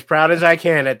trying to be as proud as I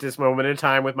can at this moment in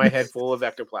time with my head full of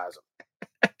ectoplasm.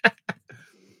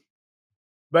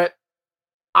 But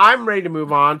I'm ready to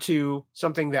move on to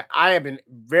something that I have been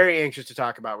very anxious to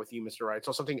talk about with you, Mr. Wright.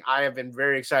 So something I have been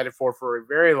very excited for a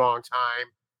very long time.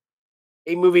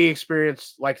 A movie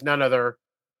experience like none other,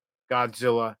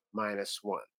 Godzilla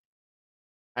 -1.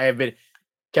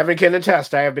 Kevin can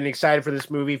attest, I have been excited for this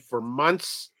movie for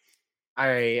months. I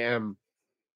am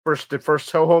the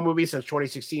first Toho movie since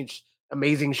 2016's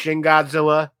amazing Shin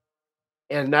Godzilla.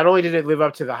 And not only did it live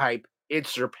up to the hype, it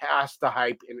surpassed the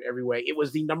hype in every way. It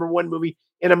was the #1 movie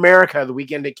in America the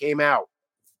weekend it came out.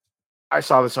 I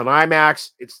saw this on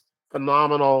IMAX. It's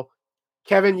phenomenal.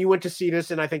 Kevin, you went to see this,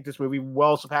 and I think this movie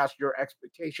well surpassed your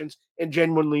expectations and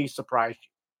genuinely surprised you.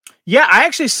 Yeah, I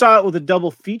actually saw it with a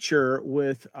double feature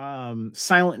with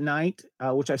Silent Night,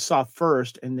 which I saw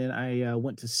first, and then I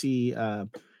went to see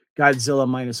Godzilla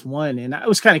 -1, and I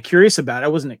was kind of curious about it. I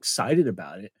wasn't excited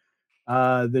about it.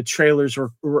 The trailers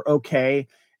were okay,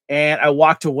 and I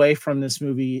walked away from this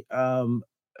movie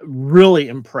really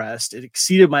impressed. It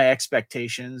exceeded my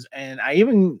expectations, and I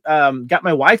even got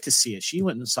my wife to see it. She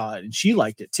went and saw it, and she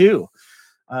liked it too.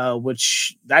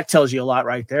 Which that tells you a lot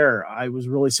right there. I was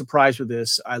really surprised with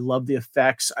this. I love the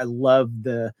effects. I love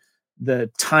the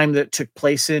time that it took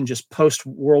place in, just post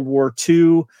World War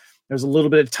II. There's a little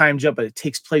bit of time jump, but it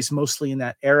takes place mostly in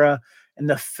that era. And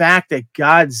the fact that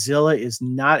Godzilla is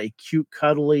not a cute,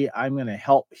 cuddly, I'm going to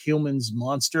help humans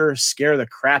monster scare the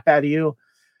crap out of you.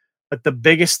 But the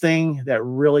biggest thing that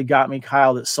really got me,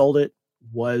 Kyle, that sold it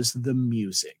was the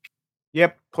music.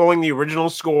 Yep, pulling the original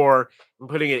score and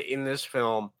putting it in this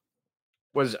film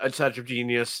was a touch of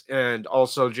genius. And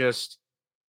also just,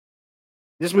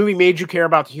 this movie made you care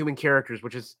about the human characters,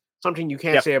 which is something you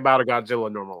can't say about a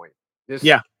Godzilla normally.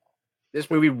 This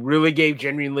movie really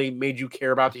genuinely made you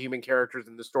care about the human characters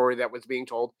and the story that was being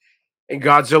told. And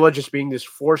Godzilla just being this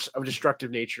force of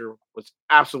destructive nature was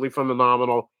absolutely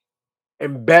phenomenal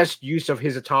and best use of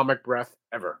his atomic breath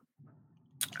ever.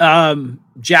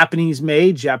 Japanese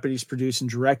made, Japanese produced and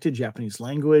directed, Japanese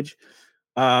language.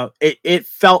 It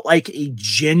felt like a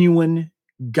genuine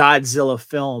Godzilla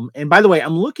film. And by the way,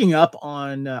 I'm looking up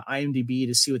on IMDb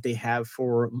to see what they have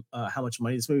for how much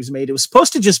money this movie was made. It was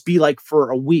supposed to just be like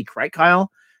for a week, right,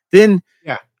 Kyle? Then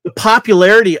Yeah. the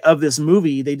popularity of this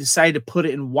movie, they decided to put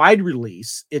it in wide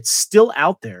release. It's still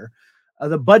out there.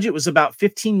 The budget was about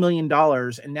 $15 million,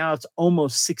 and now it's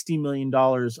almost $60 million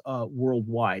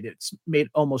worldwide. It's made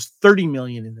almost $30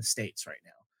 million in the States right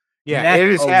now. Yeah,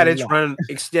 it has had its run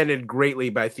extended greatly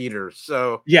by theaters.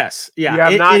 So yes, yeah. You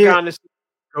have not gone to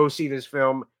go see this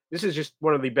film. This is just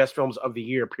one of the best films of the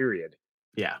year, period.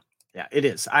 Yeah, it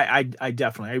is. I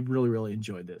definitely, I really, really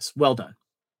enjoyed this. Well done.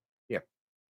 Yeah.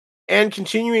 And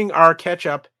continuing our catch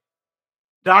up,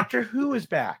 Doctor Who is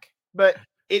back, but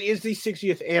it is the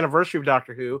 60th anniversary of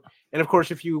Doctor Who. And of course,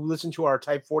 if you listen to our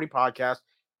Type 40 podcast,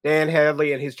 Dan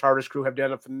Hadley and his TARDIS crew have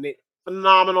done a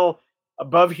phenomenal,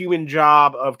 above human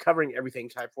job of covering everything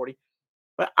Type 40.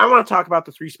 But I want to talk about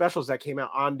the 3 specials that came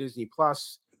out on Disney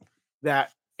Plus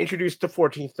that introduced the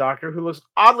 14th Doctor, who looks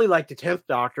oddly like the 10th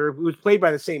Doctor, who was played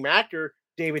by the same actor,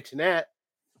 David Tennant.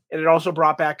 And it also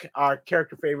brought back our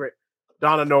character favorite,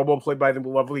 Donna Noble, played by the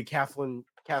lovely Catherine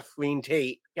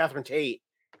Tate.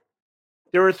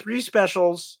 There were 3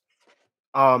 specials.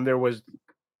 There was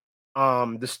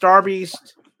the Star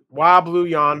Beast, Wild Blue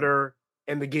Yonder,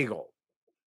 and the Giggle.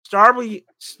 Star Beast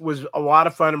was a lot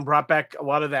of fun and brought back a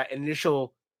lot of that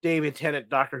initial David Tennant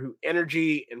Doctor Who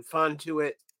energy and fun to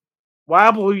it.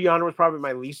 Wild Blue Yonder was probably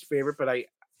my least favorite, but I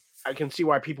can see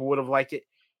why people would have liked it.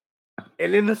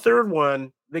 And in the third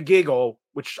one, the Giggle,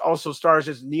 which also stars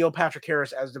as Neil Patrick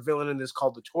Harris as the villain in this,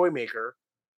 called the Toymaker.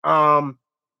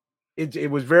 It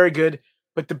was very good.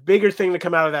 But the bigger thing to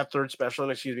come out of that third special,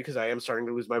 and excuse me because I am starting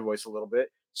to lose my voice a little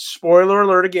bit. Spoiler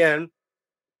alert again.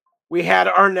 We had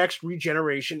our next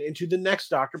regeneration into the next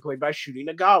Doctor, played by Shuri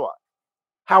Nagawa.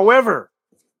 However,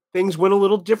 things went a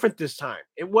little different this time.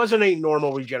 It wasn't a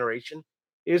normal regeneration.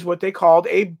 It is what they called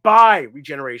a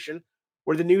bi-regeneration,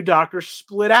 where the new Doctor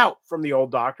split out from the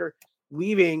old Doctor,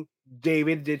 leaving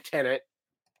David Tennant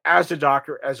as the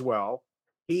Doctor as well.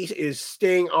 He is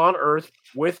staying on Earth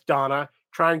with Donna,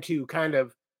 trying to kind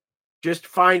of just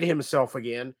find himself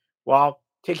again, while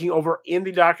taking over in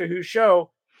the Doctor Who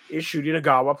show is Shuri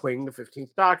Nagawa playing the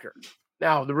 15th Doctor.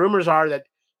 Now, the rumors are that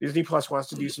Disney Plus wants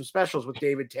to do some specials with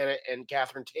David Tennant and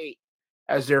Catherine Tate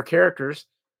as their characters.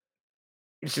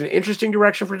 It's an interesting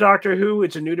direction for Doctor Who.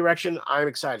 It's a new direction. I'm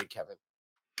excited, Kevin.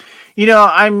 You know,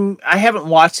 I haven't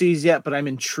watched these yet, but I'm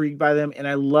intrigued by them, and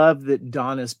I love that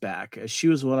Donna's back. She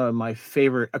was one of my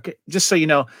favorite. Okay, just so you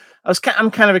know,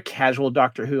 I'm kind of a casual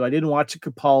Doctor Who. I didn't watch the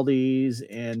Capaldi's,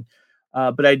 and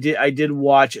but I did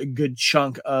watch a good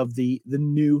chunk of the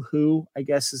new Who. I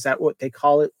guess is that what they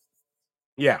call it?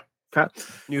 Yeah,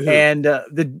 New Who. And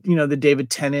the David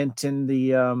Tennant and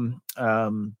the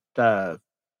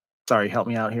sorry, help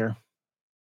me out here.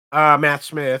 Matt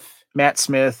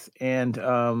Smith and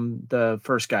the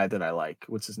first guy that I like.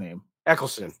 What's his name?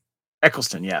 Eccleston,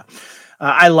 yeah.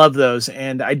 I love those,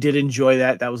 and I did enjoy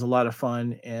that. That was a lot of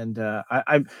fun, and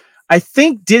I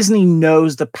think Disney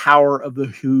knows the power of the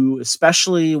Who,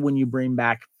 especially when you bring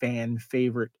back fan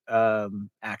favorite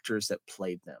actors that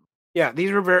played them. Yeah,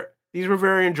 these were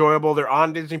very enjoyable. They're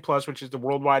on Disney Plus, which is the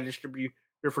worldwide distributor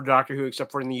for Doctor Who,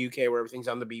 except for in the UK where everything's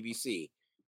on the BBC.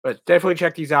 But definitely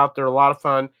check these out. They're a lot of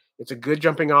fun. It's a good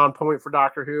jumping on point for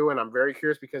Doctor Who, and I'm very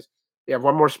curious because they have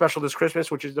one more special this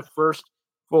Christmas, which is the first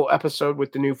full episode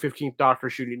with the new 15th Doctor,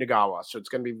 Shuri Nagawa. So it's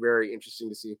going to be very interesting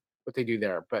to see what they do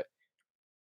there. But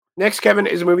next, Kevin,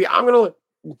 is a movie I'm going to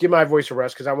give my voice a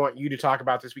rest because I want you to talk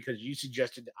about this because you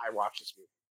suggested that I watch this movie.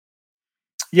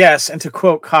 Yes, and to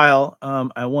quote Kyle,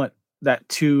 I want that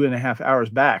 2.5 hours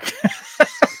back.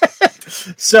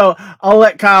 So I'll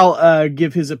let Kyle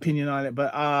give his opinion on it,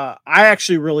 but I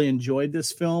actually really enjoyed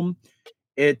this film.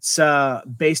 It's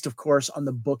based, of course, on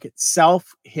the book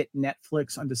itself. Hit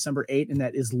Netflix on December 8th, and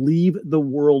that is Leave the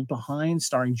World Behind,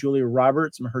 starring Julia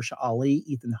Roberts, Mahershala Ali,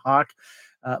 Ethan Hawke,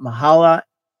 Mahala,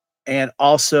 and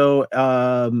also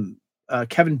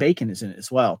Kevin Bacon is in it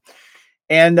as well.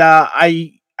 And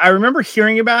I remember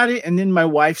hearing about it, and then my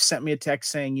wife sent me a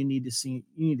text saying you need to see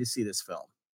this film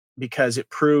because it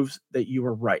proves that you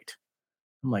were right.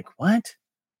 I'm like, what?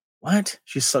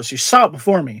 She saw it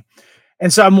before me.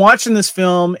 And so I'm watching this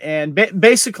film, and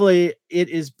basically it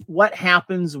is what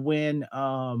happens when,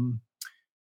 I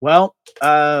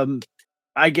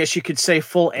guess you could say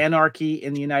full anarchy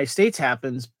in the United States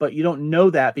happens, but you don't know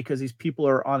that because these people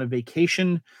are on a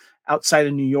vacation outside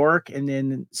of New York, and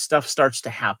then stuff starts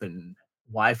to happen.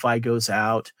 Wi-Fi goes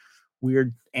out,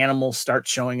 weird animals start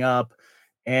showing up,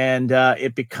 and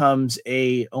it becomes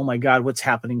oh my God, what's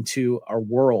happening to our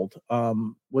world?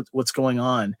 What's going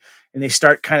on? And they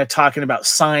start kind of talking about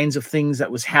signs of things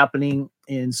that was happening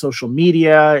in social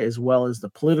media as well as the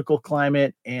political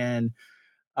climate. And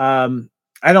I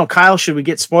don't know, Kyle, should we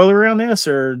get spoilery on this,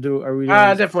 or are we doing?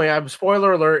 Definitely. I'm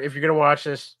spoiler alert. If you're gonna watch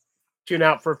this, tune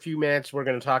out for a few minutes. We're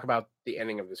gonna talk about the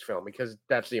ending of this film because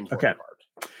that's the important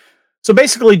part. So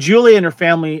basically, Julie and her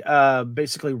family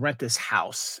basically rent this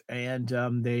house, and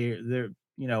they're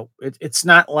it's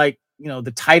not like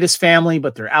the tightest family,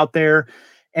 but they're out there,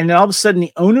 and then all of a sudden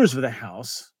the owners of the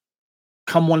house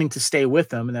come wanting to stay with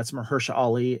them, and that's Mahershala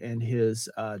Ali and his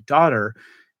daughter,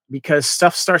 because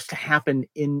stuff starts to happen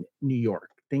in New York.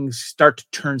 Things start to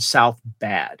turn south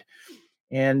bad.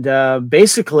 And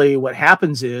basically, what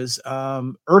happens is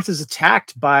Earth is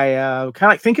attacked by kind of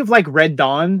like, think of like Red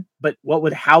Dawn, but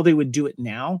how they would do it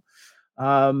now.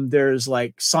 There's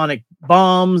like sonic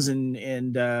bombs and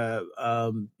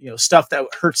stuff that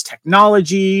hurts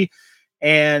technology,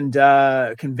 and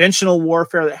conventional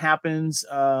warfare that happens.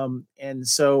 And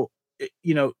so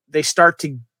they start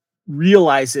to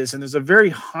realize this, and there's a very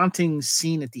haunting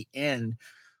scene at the end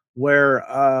where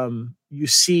you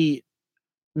see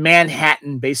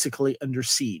Manhattan basically under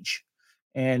siege,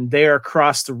 and they are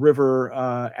across the river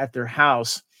at their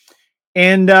house.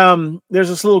 And there's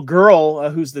this little girl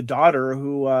who's the daughter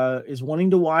who is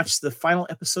wanting to watch the final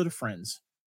episode of Friends,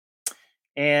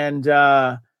 and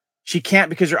she can't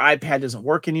because her iPad doesn't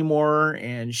work anymore,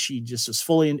 and she just is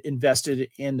fully invested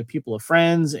in the people of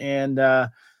Friends. And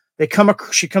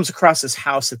she comes across this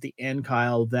house at the end,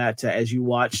 Kyle, that as you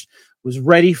watched, was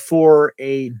ready for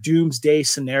a doomsday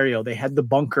scenario. They had the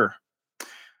bunker.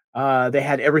 They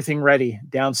had everything ready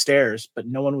downstairs, but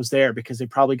no one was there because they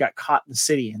probably got caught in the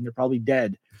city and they're probably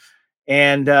dead.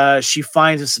 And she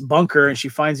finds this bunker, and she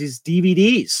finds these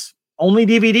DVDs, only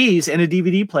DVDs, and a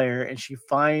DVD player. And she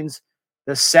finds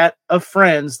the set of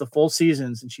Friends, the full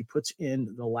seasons, and she puts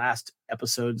in the last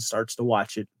episode and starts to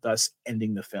watch it, thus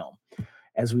ending the film.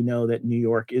 As we know that New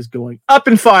York is going up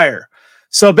in fire.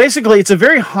 So basically, it's a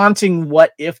very haunting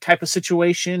what if type of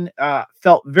situation.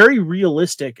 Felt very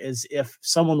realistic, as if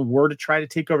someone were to try to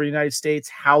take over the United States,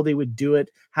 how they would do it,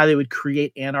 how they would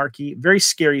create anarchy. Very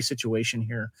scary situation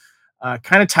here.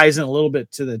 Kind of ties in a little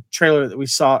bit to the trailer that we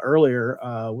saw earlier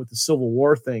with the Civil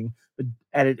War thing, but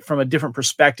at it from a different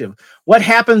perspective. What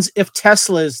happens if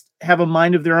Teslas have a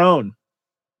mind of their own?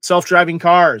 Self-driving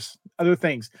cars, other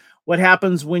things. What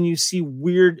happens when you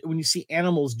see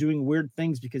animals doing weird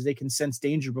things because they can sense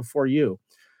danger before you?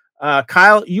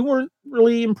 Kyle, you weren't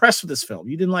really impressed with this film.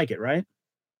 You didn't like it, right?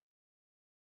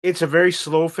 It's a very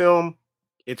slow film.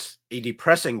 It's a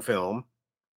depressing film.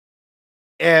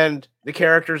 And the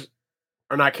characters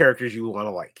are not characters you want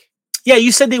to like. Yeah,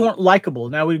 you said they weren't likable,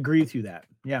 and I would agree with you that.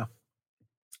 Yeah.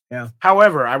 Yeah.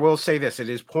 However, I will say this. It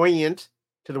is poignant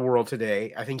to the world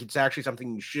today. I think it's actually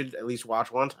something you should at least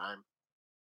watch one time.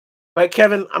 But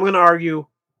Kevin, I'm going to argue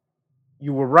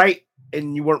you were right,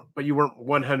 and you weren't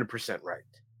 100% right.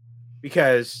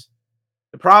 Because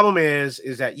the problem is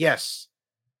that yes,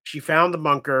 she found the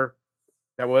bunker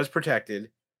that was protected,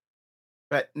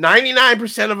 but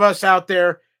 99% of us out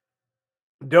there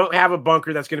don't have a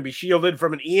bunker that's going to be shielded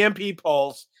from an EMP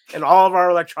pulse, and all of our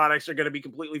electronics are going to be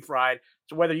completely fried.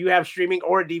 So whether you have streaming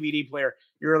or a DVD player,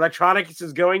 your electronics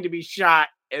is going to be shot,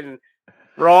 and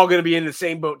we're all going to be in the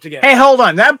same boat together. Hey, hold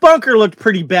on. That bunker looked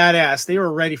pretty badass. They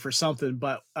were ready for something.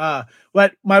 But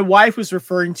what my wife was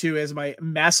referring to as my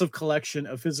massive collection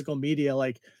of physical media,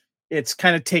 like it's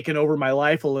kind of taken over my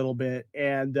life a little bit.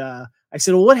 And I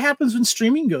said, well, what happens when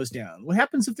streaming goes down? What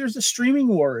happens if there's a streaming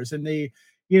wars and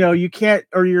you can't,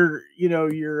 or your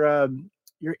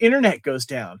internet goes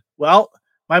down? Well,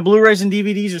 my Blu-rays and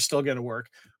DVDs are still going to work.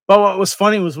 But what was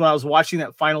funny was when I was watching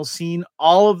that final scene,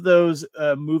 all of those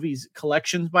movies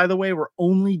collections, by the way, were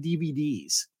only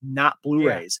DVDs, not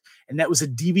Blu-rays. Yeah. And that was a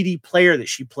DVD player that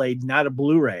she played, not a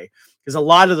Blu-ray, because a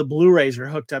lot of the Blu-rays are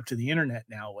hooked up to the internet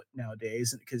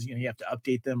nowadays, because you have to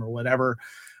update them or whatever.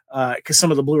 Because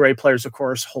some of the Blu-ray players, of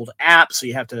course, hold apps, so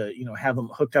you have to have them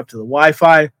hooked up to the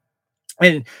Wi-Fi.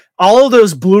 And all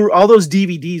those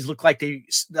DVDs look like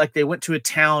they went to a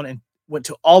town and went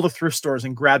to all the thrift stores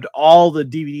and grabbed all the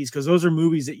DVDs, because those are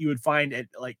movies that you would find at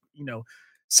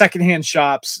secondhand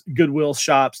shops, Goodwill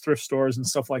shops, thrift stores, and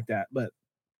stuff like that. But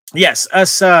yes,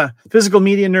 us physical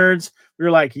media nerds, we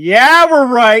were like, yeah, we're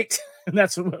right. And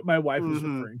that's what my wife was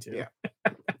referring to.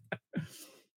 Yeah.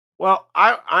 Well,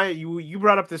 you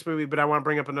brought up this movie, but I want to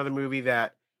bring up another movie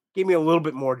that gave me a little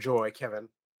bit more joy, Kevin.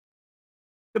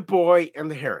 The Boy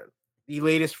and the Heron, the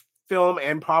latest film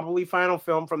and probably final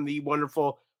film from the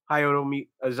wonderful Hayao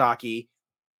Miyazaki.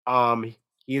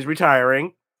 He is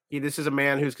retiring. This is a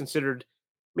man who's considered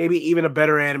maybe even a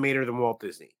better animator than Walt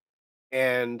Disney.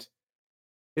 And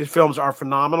his films are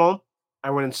phenomenal. I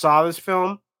went and saw this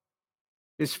film.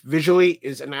 This visually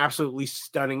is an absolutely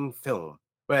stunning film.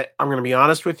 But I'm going to be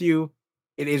honest with you,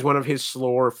 it is one of his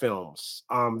slower films.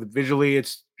 Visually,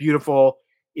 it's beautiful.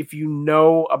 If you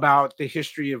know about the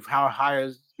history of how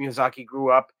Hayao Miyazaki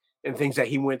grew up and things that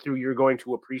he went through, you're going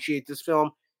to appreciate this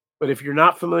film. But if you're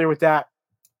not familiar with that,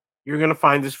 you're going to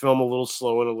find this film a little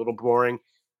slow and a little boring.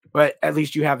 But at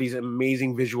least you have these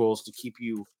amazing visuals to keep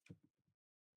you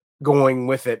going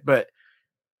with it. But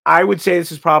I would say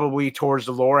this is probably towards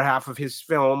the lower half of his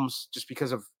films just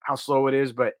because of how slow it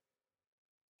is. But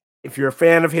if you're a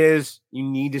fan of his, you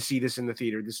need to see this in the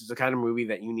theater. This is the kind of movie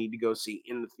that you need to go see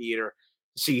in the theater.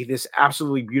 See this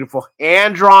absolutely beautiful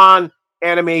hand-drawn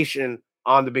animation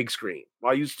on the big screen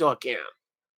while you still can.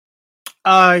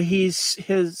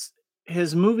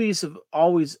 His movies have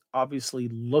always obviously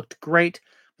looked great.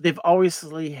 But they've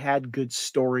obviously had good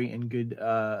story and good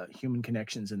human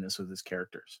connections in this with his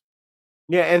characters.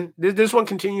 Yeah, and this one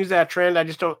continues that trend. I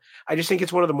just think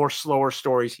it's one of the more slower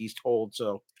stories he's told.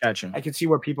 So Gotcha. I can see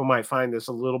where people might find this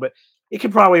a little bit. It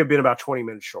could probably have been about 20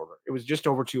 minutes shorter. It was just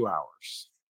over 2 hours.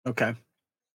 Okay.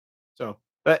 So,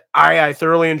 but I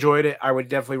thoroughly enjoyed it. I would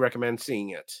definitely recommend seeing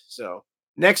it. So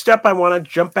next up, I want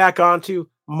to jump back onto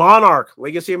Monarch: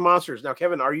 Legacy of Monsters. Now,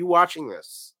 Kevin, are you watching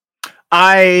this?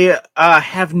 I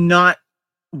have not.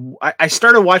 I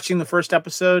started watching the first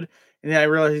episode, and then I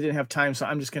realized I didn't have time, so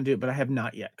I'm just going to do it. But I have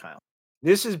not yet, Kyle.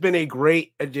 This has been a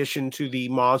great addition to the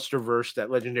MonsterVerse that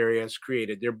Legendary has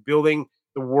created. They're building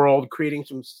the world, creating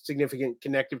some significant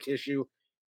connective tissue,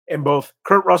 and both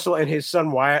Kurt Russell and his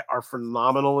son Wyatt are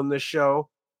phenomenal in this show.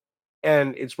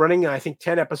 And it's running, I think,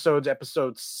 10 episodes.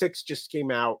 Episode 6 just came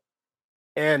out.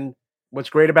 And what's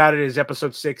great about it is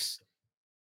episode 6,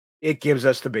 it gives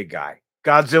us the big guy.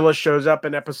 Godzilla shows up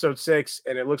in episode 6,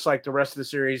 and it looks like the rest of the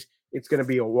series, it's going to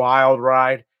be a wild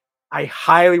ride. I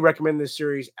highly recommend this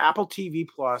series. Apple TV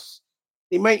Plus.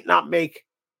 They might not make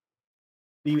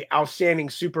the outstanding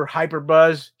super hyper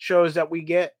buzz shows that we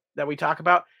talk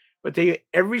about, but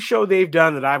every show they've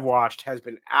done that I've watched has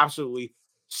been absolutely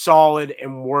solid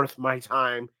and worth my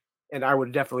time. And I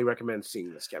would definitely recommend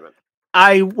seeing this, Kevin.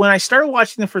 When I started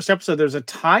watching the first episode, there's a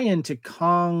tie-in to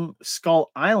Kong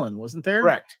Skull Island, wasn't there?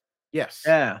 Correct. Yes.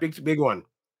 Yeah. Big one.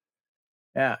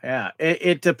 Yeah.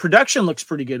 The production looks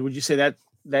pretty good. Would you say that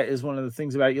is one of the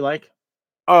things about it you like?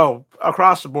 Oh,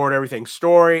 across the board, everything.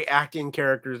 Story, acting,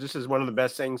 characters. This is one of the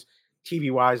best things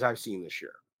TV-wise I've seen this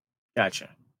year. Gotcha.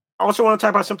 I also want to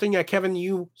talk about something that, Kevin,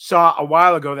 you saw a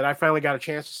while ago that I finally got a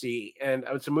chance to see. And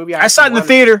it's a movie I saw it in the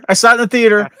theater.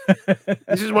 Yeah.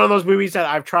 This is one of those movies that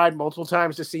I've tried multiple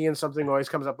times to see, and something always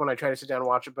comes up when I try to sit down and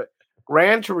watch it. But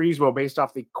Gran Turismo, based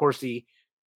off the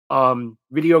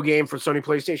video game for Sony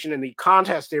PlayStation, and the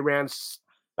contest they ran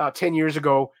about 10 years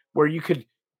ago where you could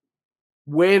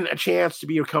win a chance to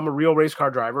become a real race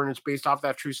car driver, and it's based off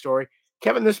that true story.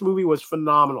 Kevin, this movie was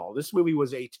phenomenal. This movie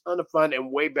was a ton of fun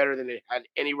and way better than it had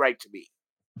any right to be.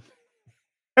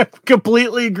 I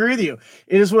completely agree with you.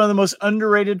 It is one of the most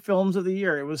underrated films of the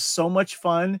year. It was so much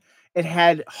fun. It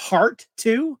had heart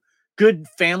too, good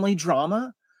family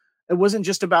drama. It wasn't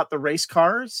just about the race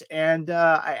cars, and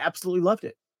I absolutely loved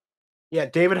it. Yeah,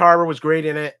 David Harbour was great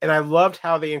in it, and I loved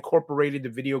how they incorporated the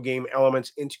video game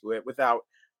elements into it without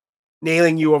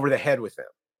nailing you over the head with them.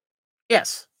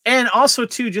 Yes. And also,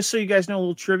 too, just so you guys know a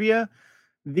little trivia,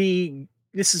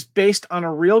 this is based on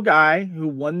a real guy who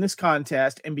won this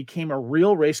contest and became a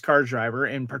real race car driver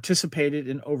and participated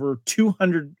in over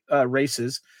 200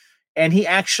 races. And he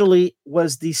actually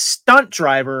was the stunt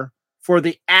driver for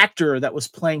the actor that was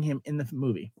playing him in the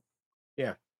movie.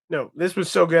 Yeah. No, this was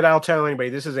so good. I'll tell anybody,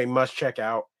 this is a must check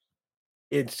out.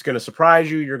 It's going to surprise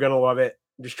you. You're going to love it.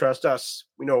 Just trust us.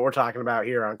 We know what we're talking about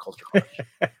here on Culture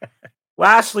Clash.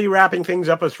 Lastly, wrapping things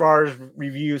up as far as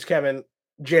reviews, Kevin,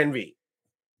 Gen V.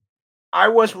 I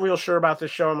wasn't real sure about this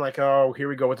show. I'm like, oh, here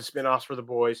we go with the spinoffs for the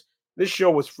boys. This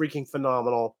show was freaking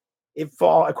phenomenal.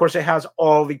 Of course, it has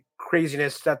all the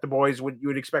craziness that the boys you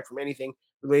would expect from anything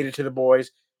related to the boys,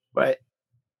 but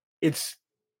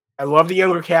I love the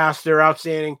younger cast. They're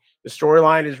outstanding. The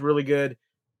storyline is really good.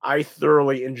 I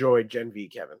thoroughly enjoyed Gen V,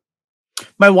 Kevin.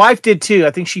 My wife did too.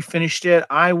 I think she finished it.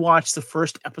 I watched the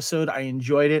first episode. I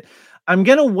enjoyed it. I'm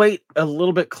going to wait a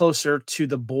little bit closer to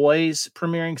the boys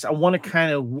premiering because I want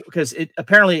to because it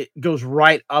apparently goes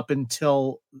right up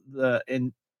until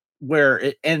where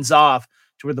it ends off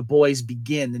to where the boys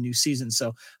begin the new season.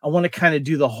 So I want to kind of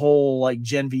do the whole like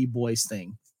Gen V boys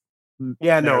thing.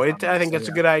 Yeah, no, I think that's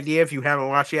a good idea. If you haven't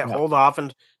watched yet, hold off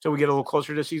until we get a little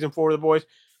closer to season 4 of the boys.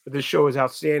 but this show is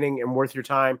outstanding and worth your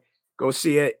time. Go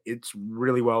see it. It's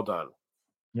really well done.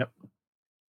 Yep.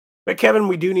 But Kevin,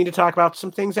 we do need to talk about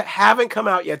some things that haven't come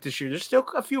out yet this year. There's still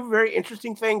a few very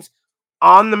interesting things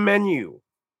on the menu.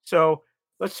 So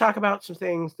let's talk about some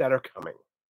things that are coming.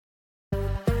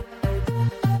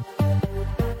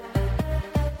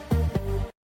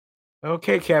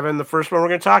 Okay, Kevin, the first one we're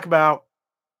going to talk about,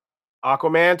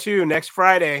 Aquaman 2, next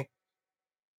Friday,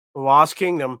 The Lost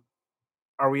Kingdom.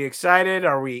 Are we excited?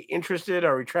 Are we interested?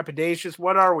 Are we trepidatious?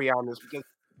 What are we on this? Because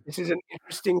this is an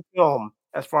interesting film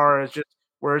as far as just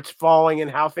where it's falling and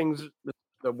how things,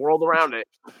 the world around it.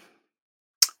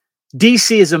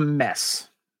 DC is a mess.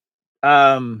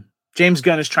 James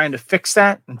Gunn is trying to fix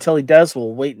that. Until he does,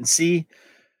 we'll wait and see.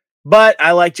 But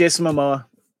I like Jason Momoa,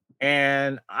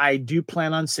 and I do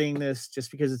plan on seeing this just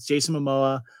because it's Jason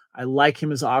Momoa. I like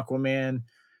him as Aquaman.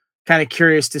 Kind of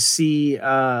curious to see,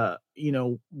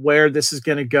 where this is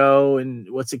going to go and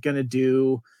what's it going to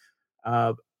do.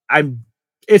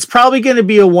 It's probably going to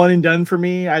be a one and done for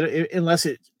me, unless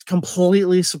it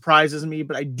completely surprises me.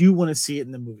 But I do want to see it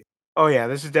in the movie. Oh yeah,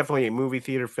 this is definitely a movie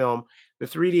theater film. The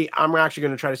 3D, I'm actually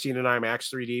going to try to see it in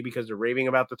IMAX 3D because they're raving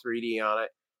about the 3D on it.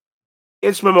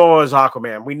 It's Momoa as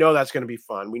Aquaman. We know that's going to be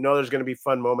fun. We know there's going to be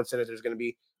fun moments in it. There's going to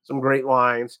be some great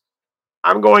lines.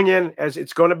 I'm going in as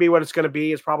it's going to be what it's going to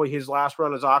be. It's probably his last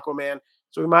run as Aquaman,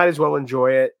 so we might as well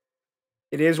enjoy it.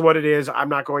 It is what it is. I'm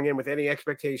not going in with any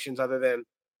expectations other than,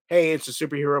 hey, it's a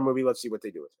superhero movie. Let's see what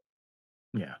they do with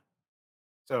it. Yeah.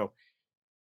 So,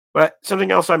 but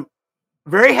something else I'm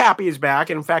very happy is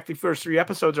back. And in fact, the first 3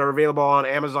 episodes are available on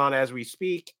Amazon as we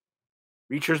speak.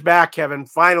 Reacher's back, Kevin.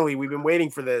 Finally, we've been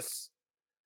waiting for this.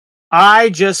 I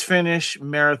just finished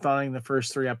marathoning the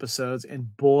first 3 episodes,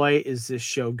 and boy, is this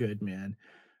show good, man.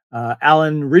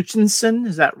 Alan Richardson,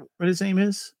 is that what his name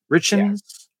is? Richardson?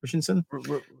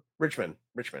 Richmond.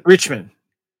 I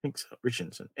think so.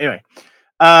 Richardson. Anyway,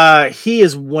 he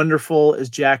is wonderful as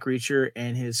Jack Reacher,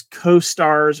 and his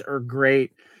co-stars are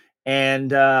great.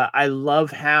 And I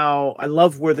love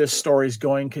where this story is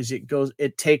going, because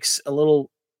it takes a little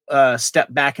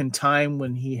step back in time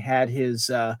when he had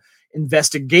his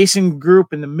investigation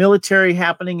group in the military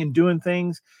happening and doing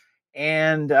things,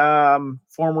 and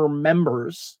former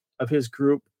members of his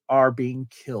group are being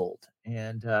killed,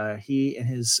 and he and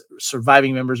his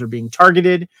surviving members are being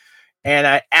targeted. And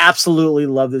I absolutely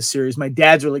love this series. My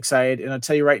dad's really excited, and I'll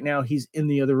tell you right now, he's in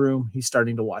the other room. He's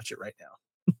starting to watch it right now.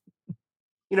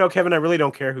 Kevin, I really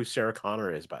don't care who Sarah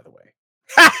Connor is, by the way.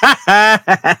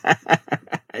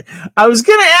 I was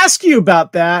going to ask you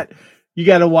about that. You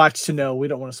got to watch to know. We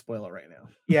don't want to spoil it right now.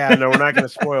 Yeah, no, we're not going to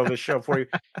spoil this show for you.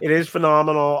 It is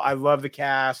phenomenal. I love the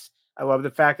cast. I love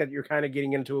the fact that you're kind of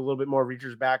getting into a little bit more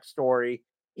Reacher's backstory.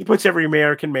 He puts every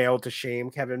American male to shame,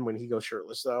 Kevin, when he goes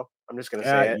shirtless, though. I'm just going to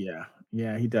say it.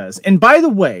 Yeah, he does. And by the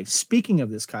way, speaking of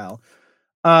this, Kyle,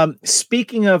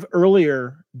 speaking of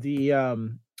earlier,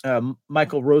 the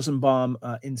Michael Rosenbaum,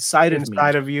 Inside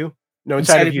of You. No,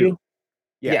 Inside of You.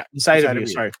 Yeah, Inside of You.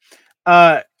 Sorry.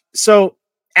 So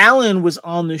Alan was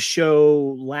on the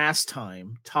show last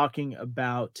time talking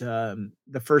about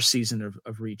the first season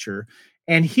of Reacher,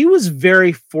 and he was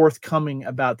very forthcoming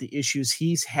about the issues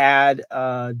he's had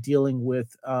dealing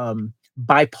with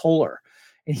bipolar.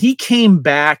 And he came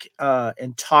back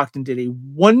and talked and did a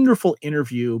wonderful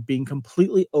interview, being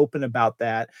completely open about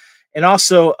that. And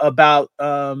also about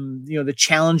the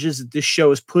challenges that this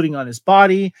show is putting on his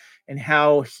body, and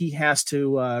how he has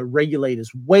to regulate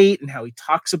his weight, and how he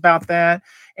talks about that.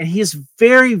 And he is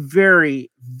very,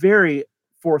 very, very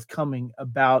forthcoming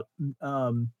about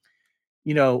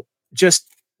just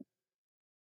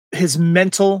his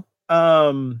mental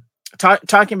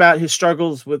talking about his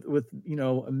struggles with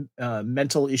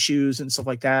mental issues and stuff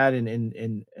like that,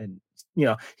 and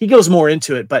he goes more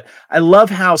into it. But I love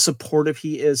how supportive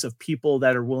he is of people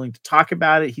that are willing to talk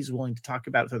about it. He's willing to talk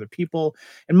about it with other people,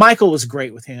 and Michael was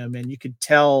great with him, and you could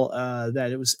tell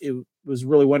that it was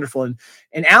really wonderful.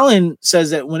 And Alan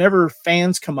says that whenever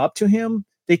fans come up to him,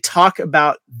 they talk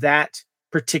about that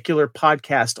particular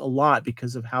podcast a lot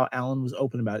because of how Alan was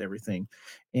open about everything,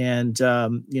 and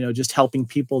just helping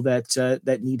people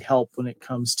that need help when it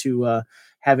comes to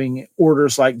having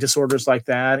disorders like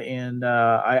that. And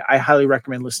I highly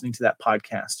recommend listening to that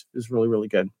podcast. It was really, really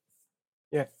good.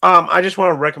 Yeah. I just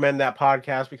want to recommend that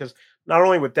podcast because not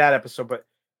only with that episode, but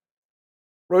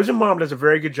Rosenbaum does a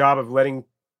very good job of letting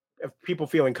people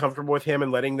feeling comfortable with him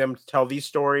and letting them tell these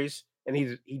stories. And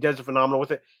he does a phenomenal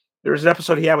with it. There was an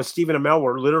episode he had with Stephen Amell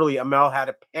where literally Amell had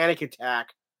a panic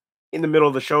attack in the middle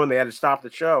of the show and they had to stop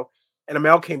the show. And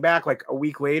Amell came back like a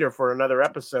week later for another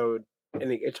episode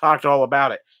and it talked all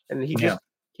about it. And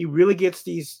he really gets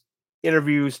these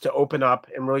interviews to open up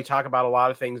and really talk about a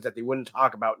lot of things that they wouldn't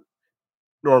talk about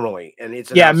normally. And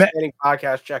it's an Yeah, outstanding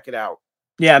podcast. Check it out.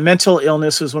 Yeah, mental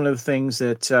illness was one of the things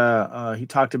that he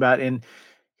talked about, and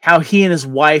how he and his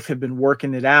wife have been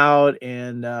working it out.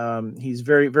 And he's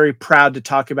very, very proud to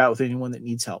talk about with anyone that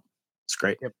needs help. It's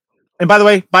great. Yep. And by the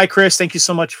way, bye, Chris. Thank you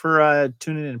so much for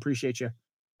tuning in. Appreciate you.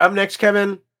 Up next,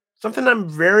 Kevin, something I'm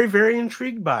very, very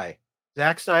intrigued by.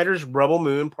 Zack Snyder's Rebel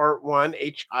Moon Part 1,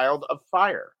 A Child of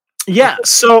Fire. Yeah,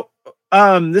 so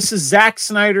this is Zack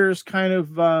Snyder's kind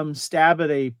of stab at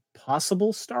a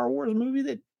possible Star Wars movie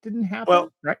that didn't happen.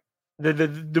 Well, right?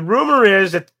 The rumor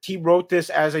is that he wrote this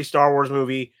as a Star Wars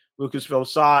movie. Lucasfilm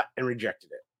saw it and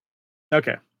rejected it.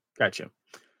 Okay, gotcha.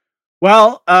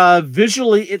 Well,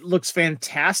 visually it looks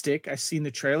fantastic. I've seen the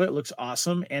trailer; it looks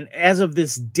awesome. And as of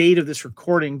this date of this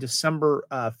recording, December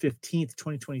 15th,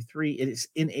 2023, it is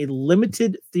in a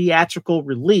limited theatrical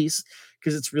release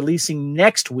because it's releasing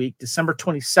next week, December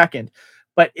 22nd.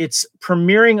 But it's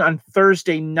premiering on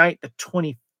Thursday night, the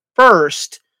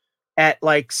 21st, at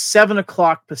like 7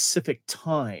 o'clock Pacific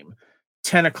time,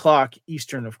 10 o'clock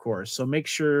Eastern, of course. So make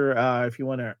sure if you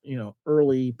want to,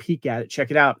 early peek at it, check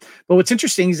it out. But what's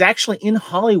interesting, he's actually in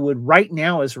Hollywood right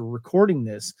now as we're recording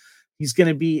this. He's going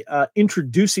to be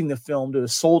introducing the film to a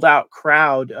sold out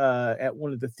crowd at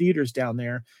one of the theaters down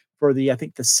there for I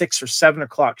think the 6 or 7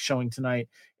 o'clock showing tonight.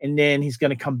 And then he's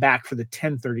going to come back for the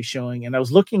 10:30 showing. And I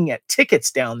was looking at tickets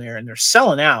down there and they're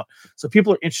selling out. So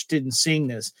people are interested in seeing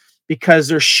this, because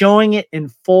they're showing it in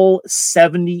full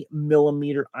 70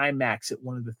 millimeter IMAX at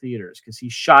one of the theaters, because he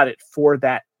shot it for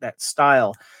that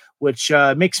style, which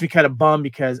makes me kind of bummed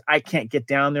because I can't get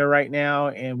down there right now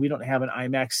and we don't have an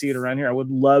IMAX theater around here. I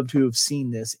would love to have seen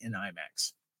this in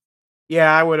IMAX.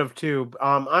 Yeah, I would have too.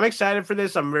 I'm excited for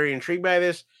this. I'm very intrigued by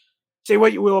this. Say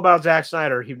what you will about Zack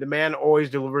Snyder. The man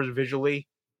always delivers visually.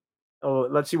 Oh,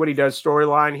 let's see what he does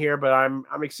storyline here, but I'm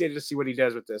excited to see what he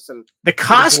does with this. And the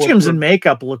costumes and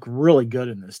makeup look really good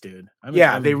in this, dude.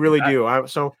 They really do.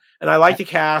 And I like the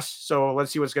cast, so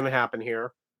let's see what's going to happen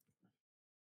here.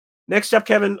 Next up,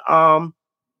 Kevin,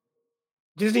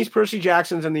 Disney's Percy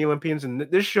Jackson's and the Olympians, and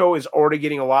this show is already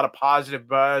getting a lot of positive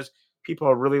buzz. People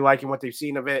are really liking what they've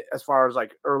seen of it as far as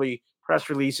like early press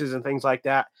releases and things like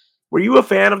that. Were you a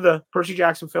fan of the Percy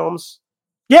Jackson films?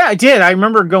 Yeah, I did. I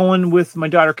remember going with my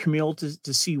daughter Camille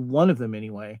to see one of them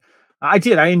anyway. I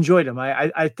did. I enjoyed them.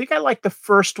 I think I liked the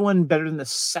first one better than the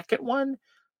second one,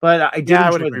 but I did. Yeah,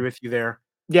 I would agree with you there.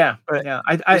 Yeah, but yeah.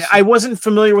 I wasn't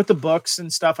familiar with the books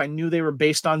and stuff. I knew they were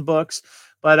based on books,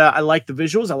 but I liked the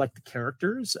visuals. I liked the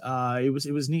characters.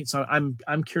 It was neat. So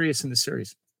I'm curious in the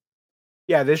series.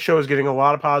 Yeah, this show is getting a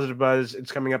lot of positive buzz.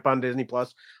 It's coming up on Disney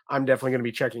Plus. I'm definitely going to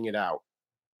be checking it out.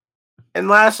 And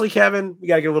lastly, Kevin, we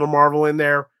got to get a little Marvel in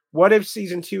there. What If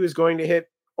Season 2 is going to hit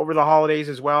over the holidays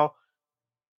as well?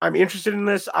 I'm interested in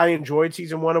this. I enjoyed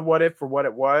Season 1 of What If for what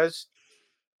it was.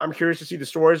 I'm curious to see the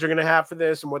stories they're going to have for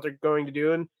this and what they're going to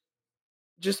do. And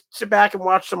just sit back and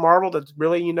watch some Marvel that's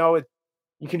really,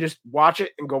 you can just watch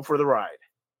it and go for the ride.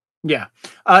 Yeah.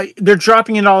 They're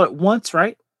dropping it all at once,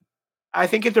 right? I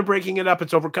think if they're breaking it up,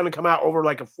 it's going to come out over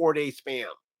like a 4-day span.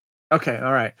 Okay,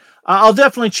 all right. I'll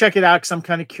definitely check it out because I'm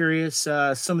kind of curious.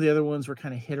 Some of the other ones were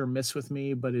kind of hit or miss with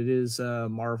me, but it is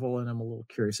Marvel, and I'm a little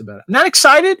curious about it. I'm not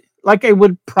excited like I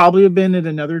would probably have been at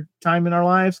another time in our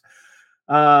lives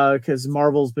because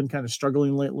Marvel's been kind of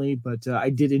struggling lately, but I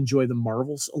did enjoy the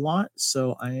Marvels a lot,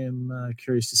 so I am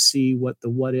curious to see what the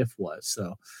What If was.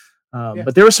 So,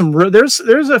 but there was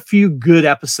there's a few good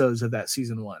episodes of that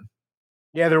season 1.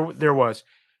 Yeah, there was.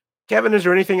 Kevin, is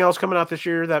there anything else coming out this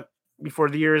year that before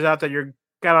the year is out that you're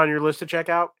got on your list to check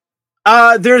out?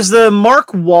 There's the Mark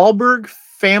Wahlberg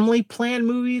Family Plan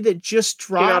movie that just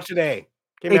dropped. Came out today.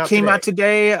 It came out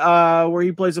today, where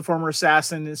he plays a former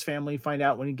assassin and his family find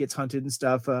out when he gets hunted and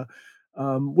stuff,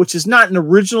 which is not an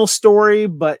original story,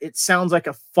 but it sounds like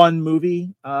a fun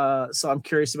movie. So I'm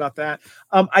curious about that.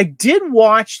 I did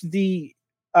watch the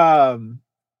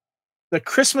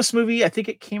Christmas movie. I think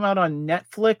it came out on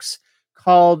Netflix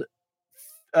called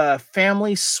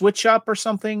Family Switch Up or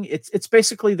something. It's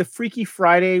basically the Freaky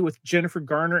Friday with Jennifer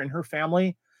Garner and her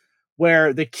family,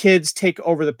 where the kids take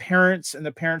over the parents and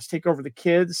the parents take over the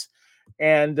kids,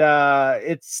 and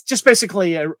it's just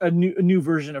basically a new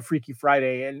version of Freaky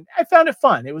Friday, and I found it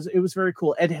fun. It was very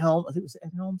cool. Ed Helms, I think it was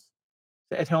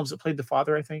Ed Helms that played the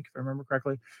father, I think, if I remember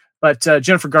correctly. But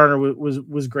Jennifer Garner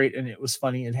was great, and it was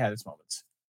funny and had its moments.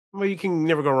 Well, you can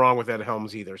never go wrong with Ed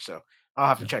Helms either, so I'll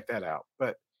have to check that out.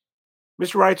 But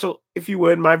Mr. Reitzel, if you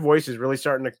would, my voice is really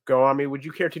starting to go on me. Would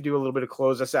you care to do a little bit of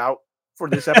close us out for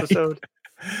this episode?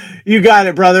 You got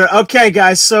it, brother. Okay,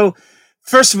 guys. So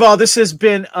First of all, this has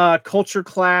been Culture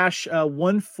Clash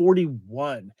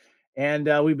 141,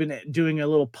 and we've been doing a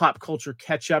little pop culture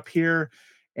catch up here.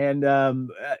 And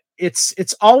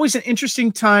it's always an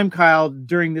interesting time, Kyle,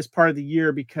 during this part of the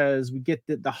year because we get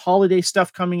the holiday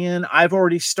stuff coming in. I've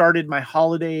already started my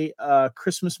holiday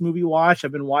Christmas movie watch.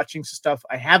 I've been watching some stuff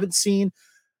I haven't seen.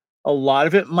 A lot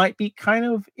of it might be kind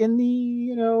of in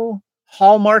the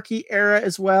Hallmarky era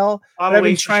as well. I've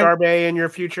been trying Charbet in your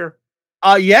future.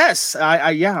 Yes,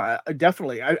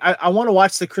 definitely. I want to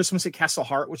watch the Christmas at Castle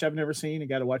Hart, which I've never seen. I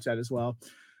got to watch that as well.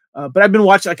 But I've been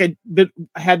watching,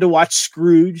 I had to watch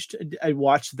Scrooged. I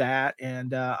watched that,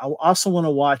 and I also want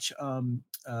to watch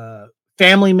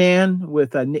Family Man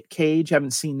with Nick Cage.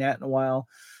 Haven't seen that in a while.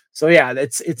 So yeah,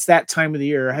 it's that time of the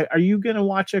year. Are you going to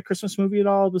watch a Christmas movie at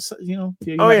all? This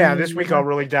week I'll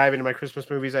really dive into my Christmas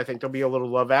movies. I think there'll be a little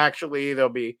Love Actually. There'll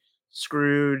be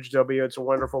Scrooge. There'll be It's a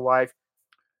Wonderful Life.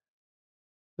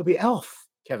 There'll be Elf,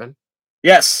 Kevin.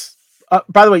 Yes.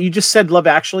 By the way, you just said Love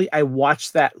Actually. I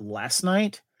watched that last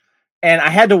night, and I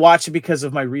had to watch it because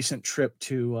of my recent trip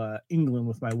to England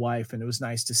with my wife, and it was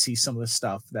nice to see some of the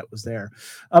stuff that was there.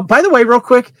 By the way, real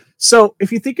quick, so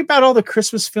if you think about all the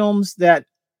Christmas films that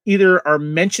either are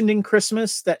mentioned in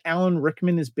Christmas that Alan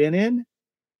Rickman has been in,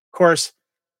 of course,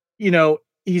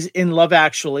 he's in Love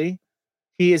Actually.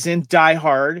 He is in Die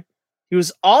Hard. He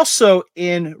was also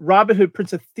in Robin Hood,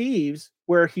 Prince of Thieves,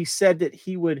 where he said that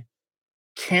he would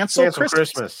cancel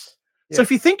Christmas. Yeah. So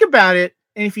if you think about it,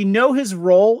 and if you know his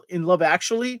role in Love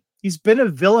Actually, he's been a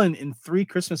villain in 3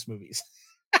 Christmas movies.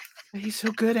 He's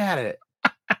so good at it.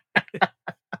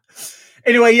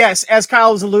 Anyway, yes, as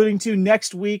Kyle was alluding to,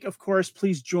 next week, of course,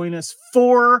 please join us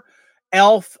for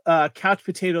Elf Couch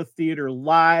Potato Theater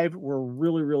Live. We're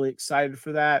really, really excited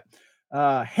for that.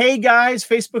 Hey guys,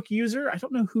 Facebook user, I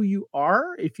don't know who you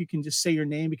are. If you can just say your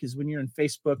name, because when you're in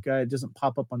Facebook, it doesn't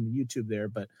pop up on the YouTube there.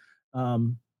 But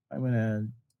I'm going to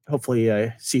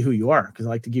hopefully see who you are, because I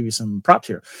like to give you some props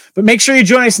here. But make sure you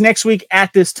join us next week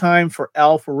at this time for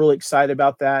Elf. We're really excited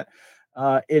about that.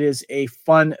 It is a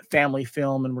fun family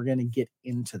film, and we're going to get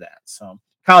into that. So,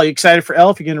 Kyle, you excited for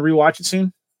Elf? You're going to rewatch it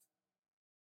soon?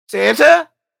 Santa!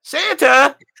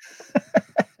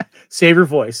 Save your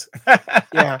voice.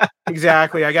 Yeah,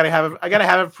 exactly. I gotta have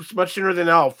it much sooner than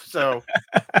Elf. So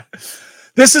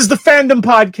this is the Fandom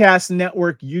Podcast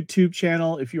Network YouTube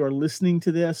channel. If you are listening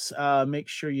to this, make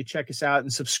sure you check us out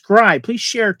and subscribe. Please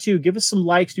share too. Give us some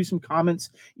likes, do some comments,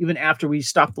 even after we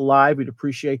stop the live. We'd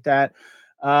appreciate that.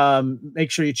 Make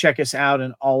sure you check us out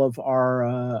and all of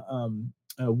our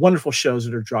wonderful shows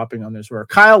that are dropping on this.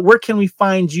 Kyle, where can we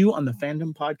find you on the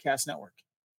Fandom Podcast Network?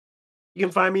 You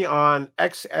can find me on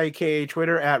X, aka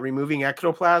Twitter, at Removing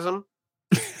Ectoplasm.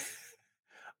 You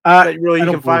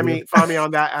can find me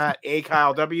on that at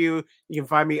AKyleW. You can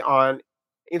find me on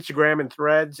Instagram and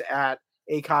Threads at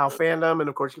AKyleFandom. And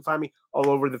of course, you can find me all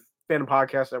over the Fandom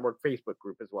Podcast Network Facebook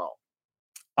group as well.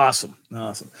 Awesome.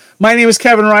 My name is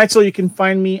Kevin Reitzel. You can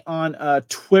find me on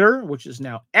Twitter, which is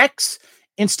now X,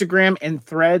 Instagram, and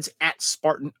Threads at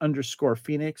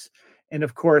Spartan_Phoenix. And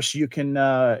of course, you can,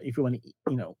 if you want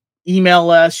to, email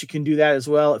us, you can do that as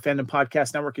well at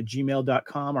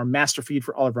fandompodcastnetwork@gmail.com. Our master feed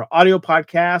for all of our audio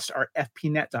podcasts are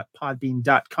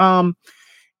fpnet.podbean.com.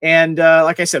 And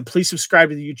like I said, please subscribe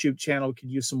to the YouTube channel. We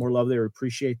could use some more love there. We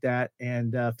appreciate that.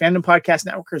 And Fandom Podcast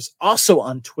Network is also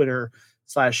on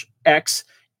Twitter/X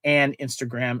and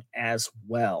Instagram as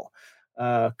well.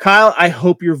 Kyle, I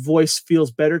hope your voice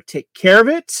feels better. Take care of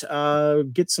it.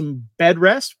 Get some bed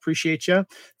rest. Appreciate you.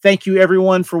 Thank you,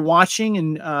 everyone, for watching.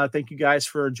 And thank you guys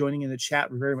for joining in the chat.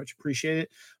 We very much appreciate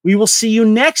it. We will see you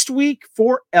next week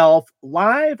for Elf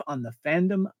live on the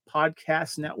Fandom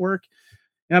Podcast Network.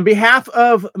 And on behalf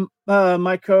of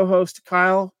my co-host,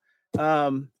 Kyle,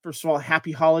 first of all,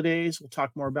 happy holidays. We'll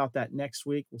talk more about that next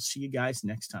week. We'll see you guys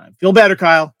next time. Feel better,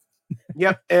 Kyle.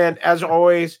 Yep. And as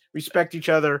always, respect each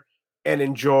other and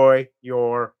enjoy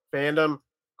your fandom.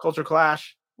 Culture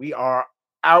Clash. We are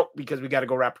out because we got to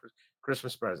go wrap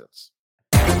Christmas presents.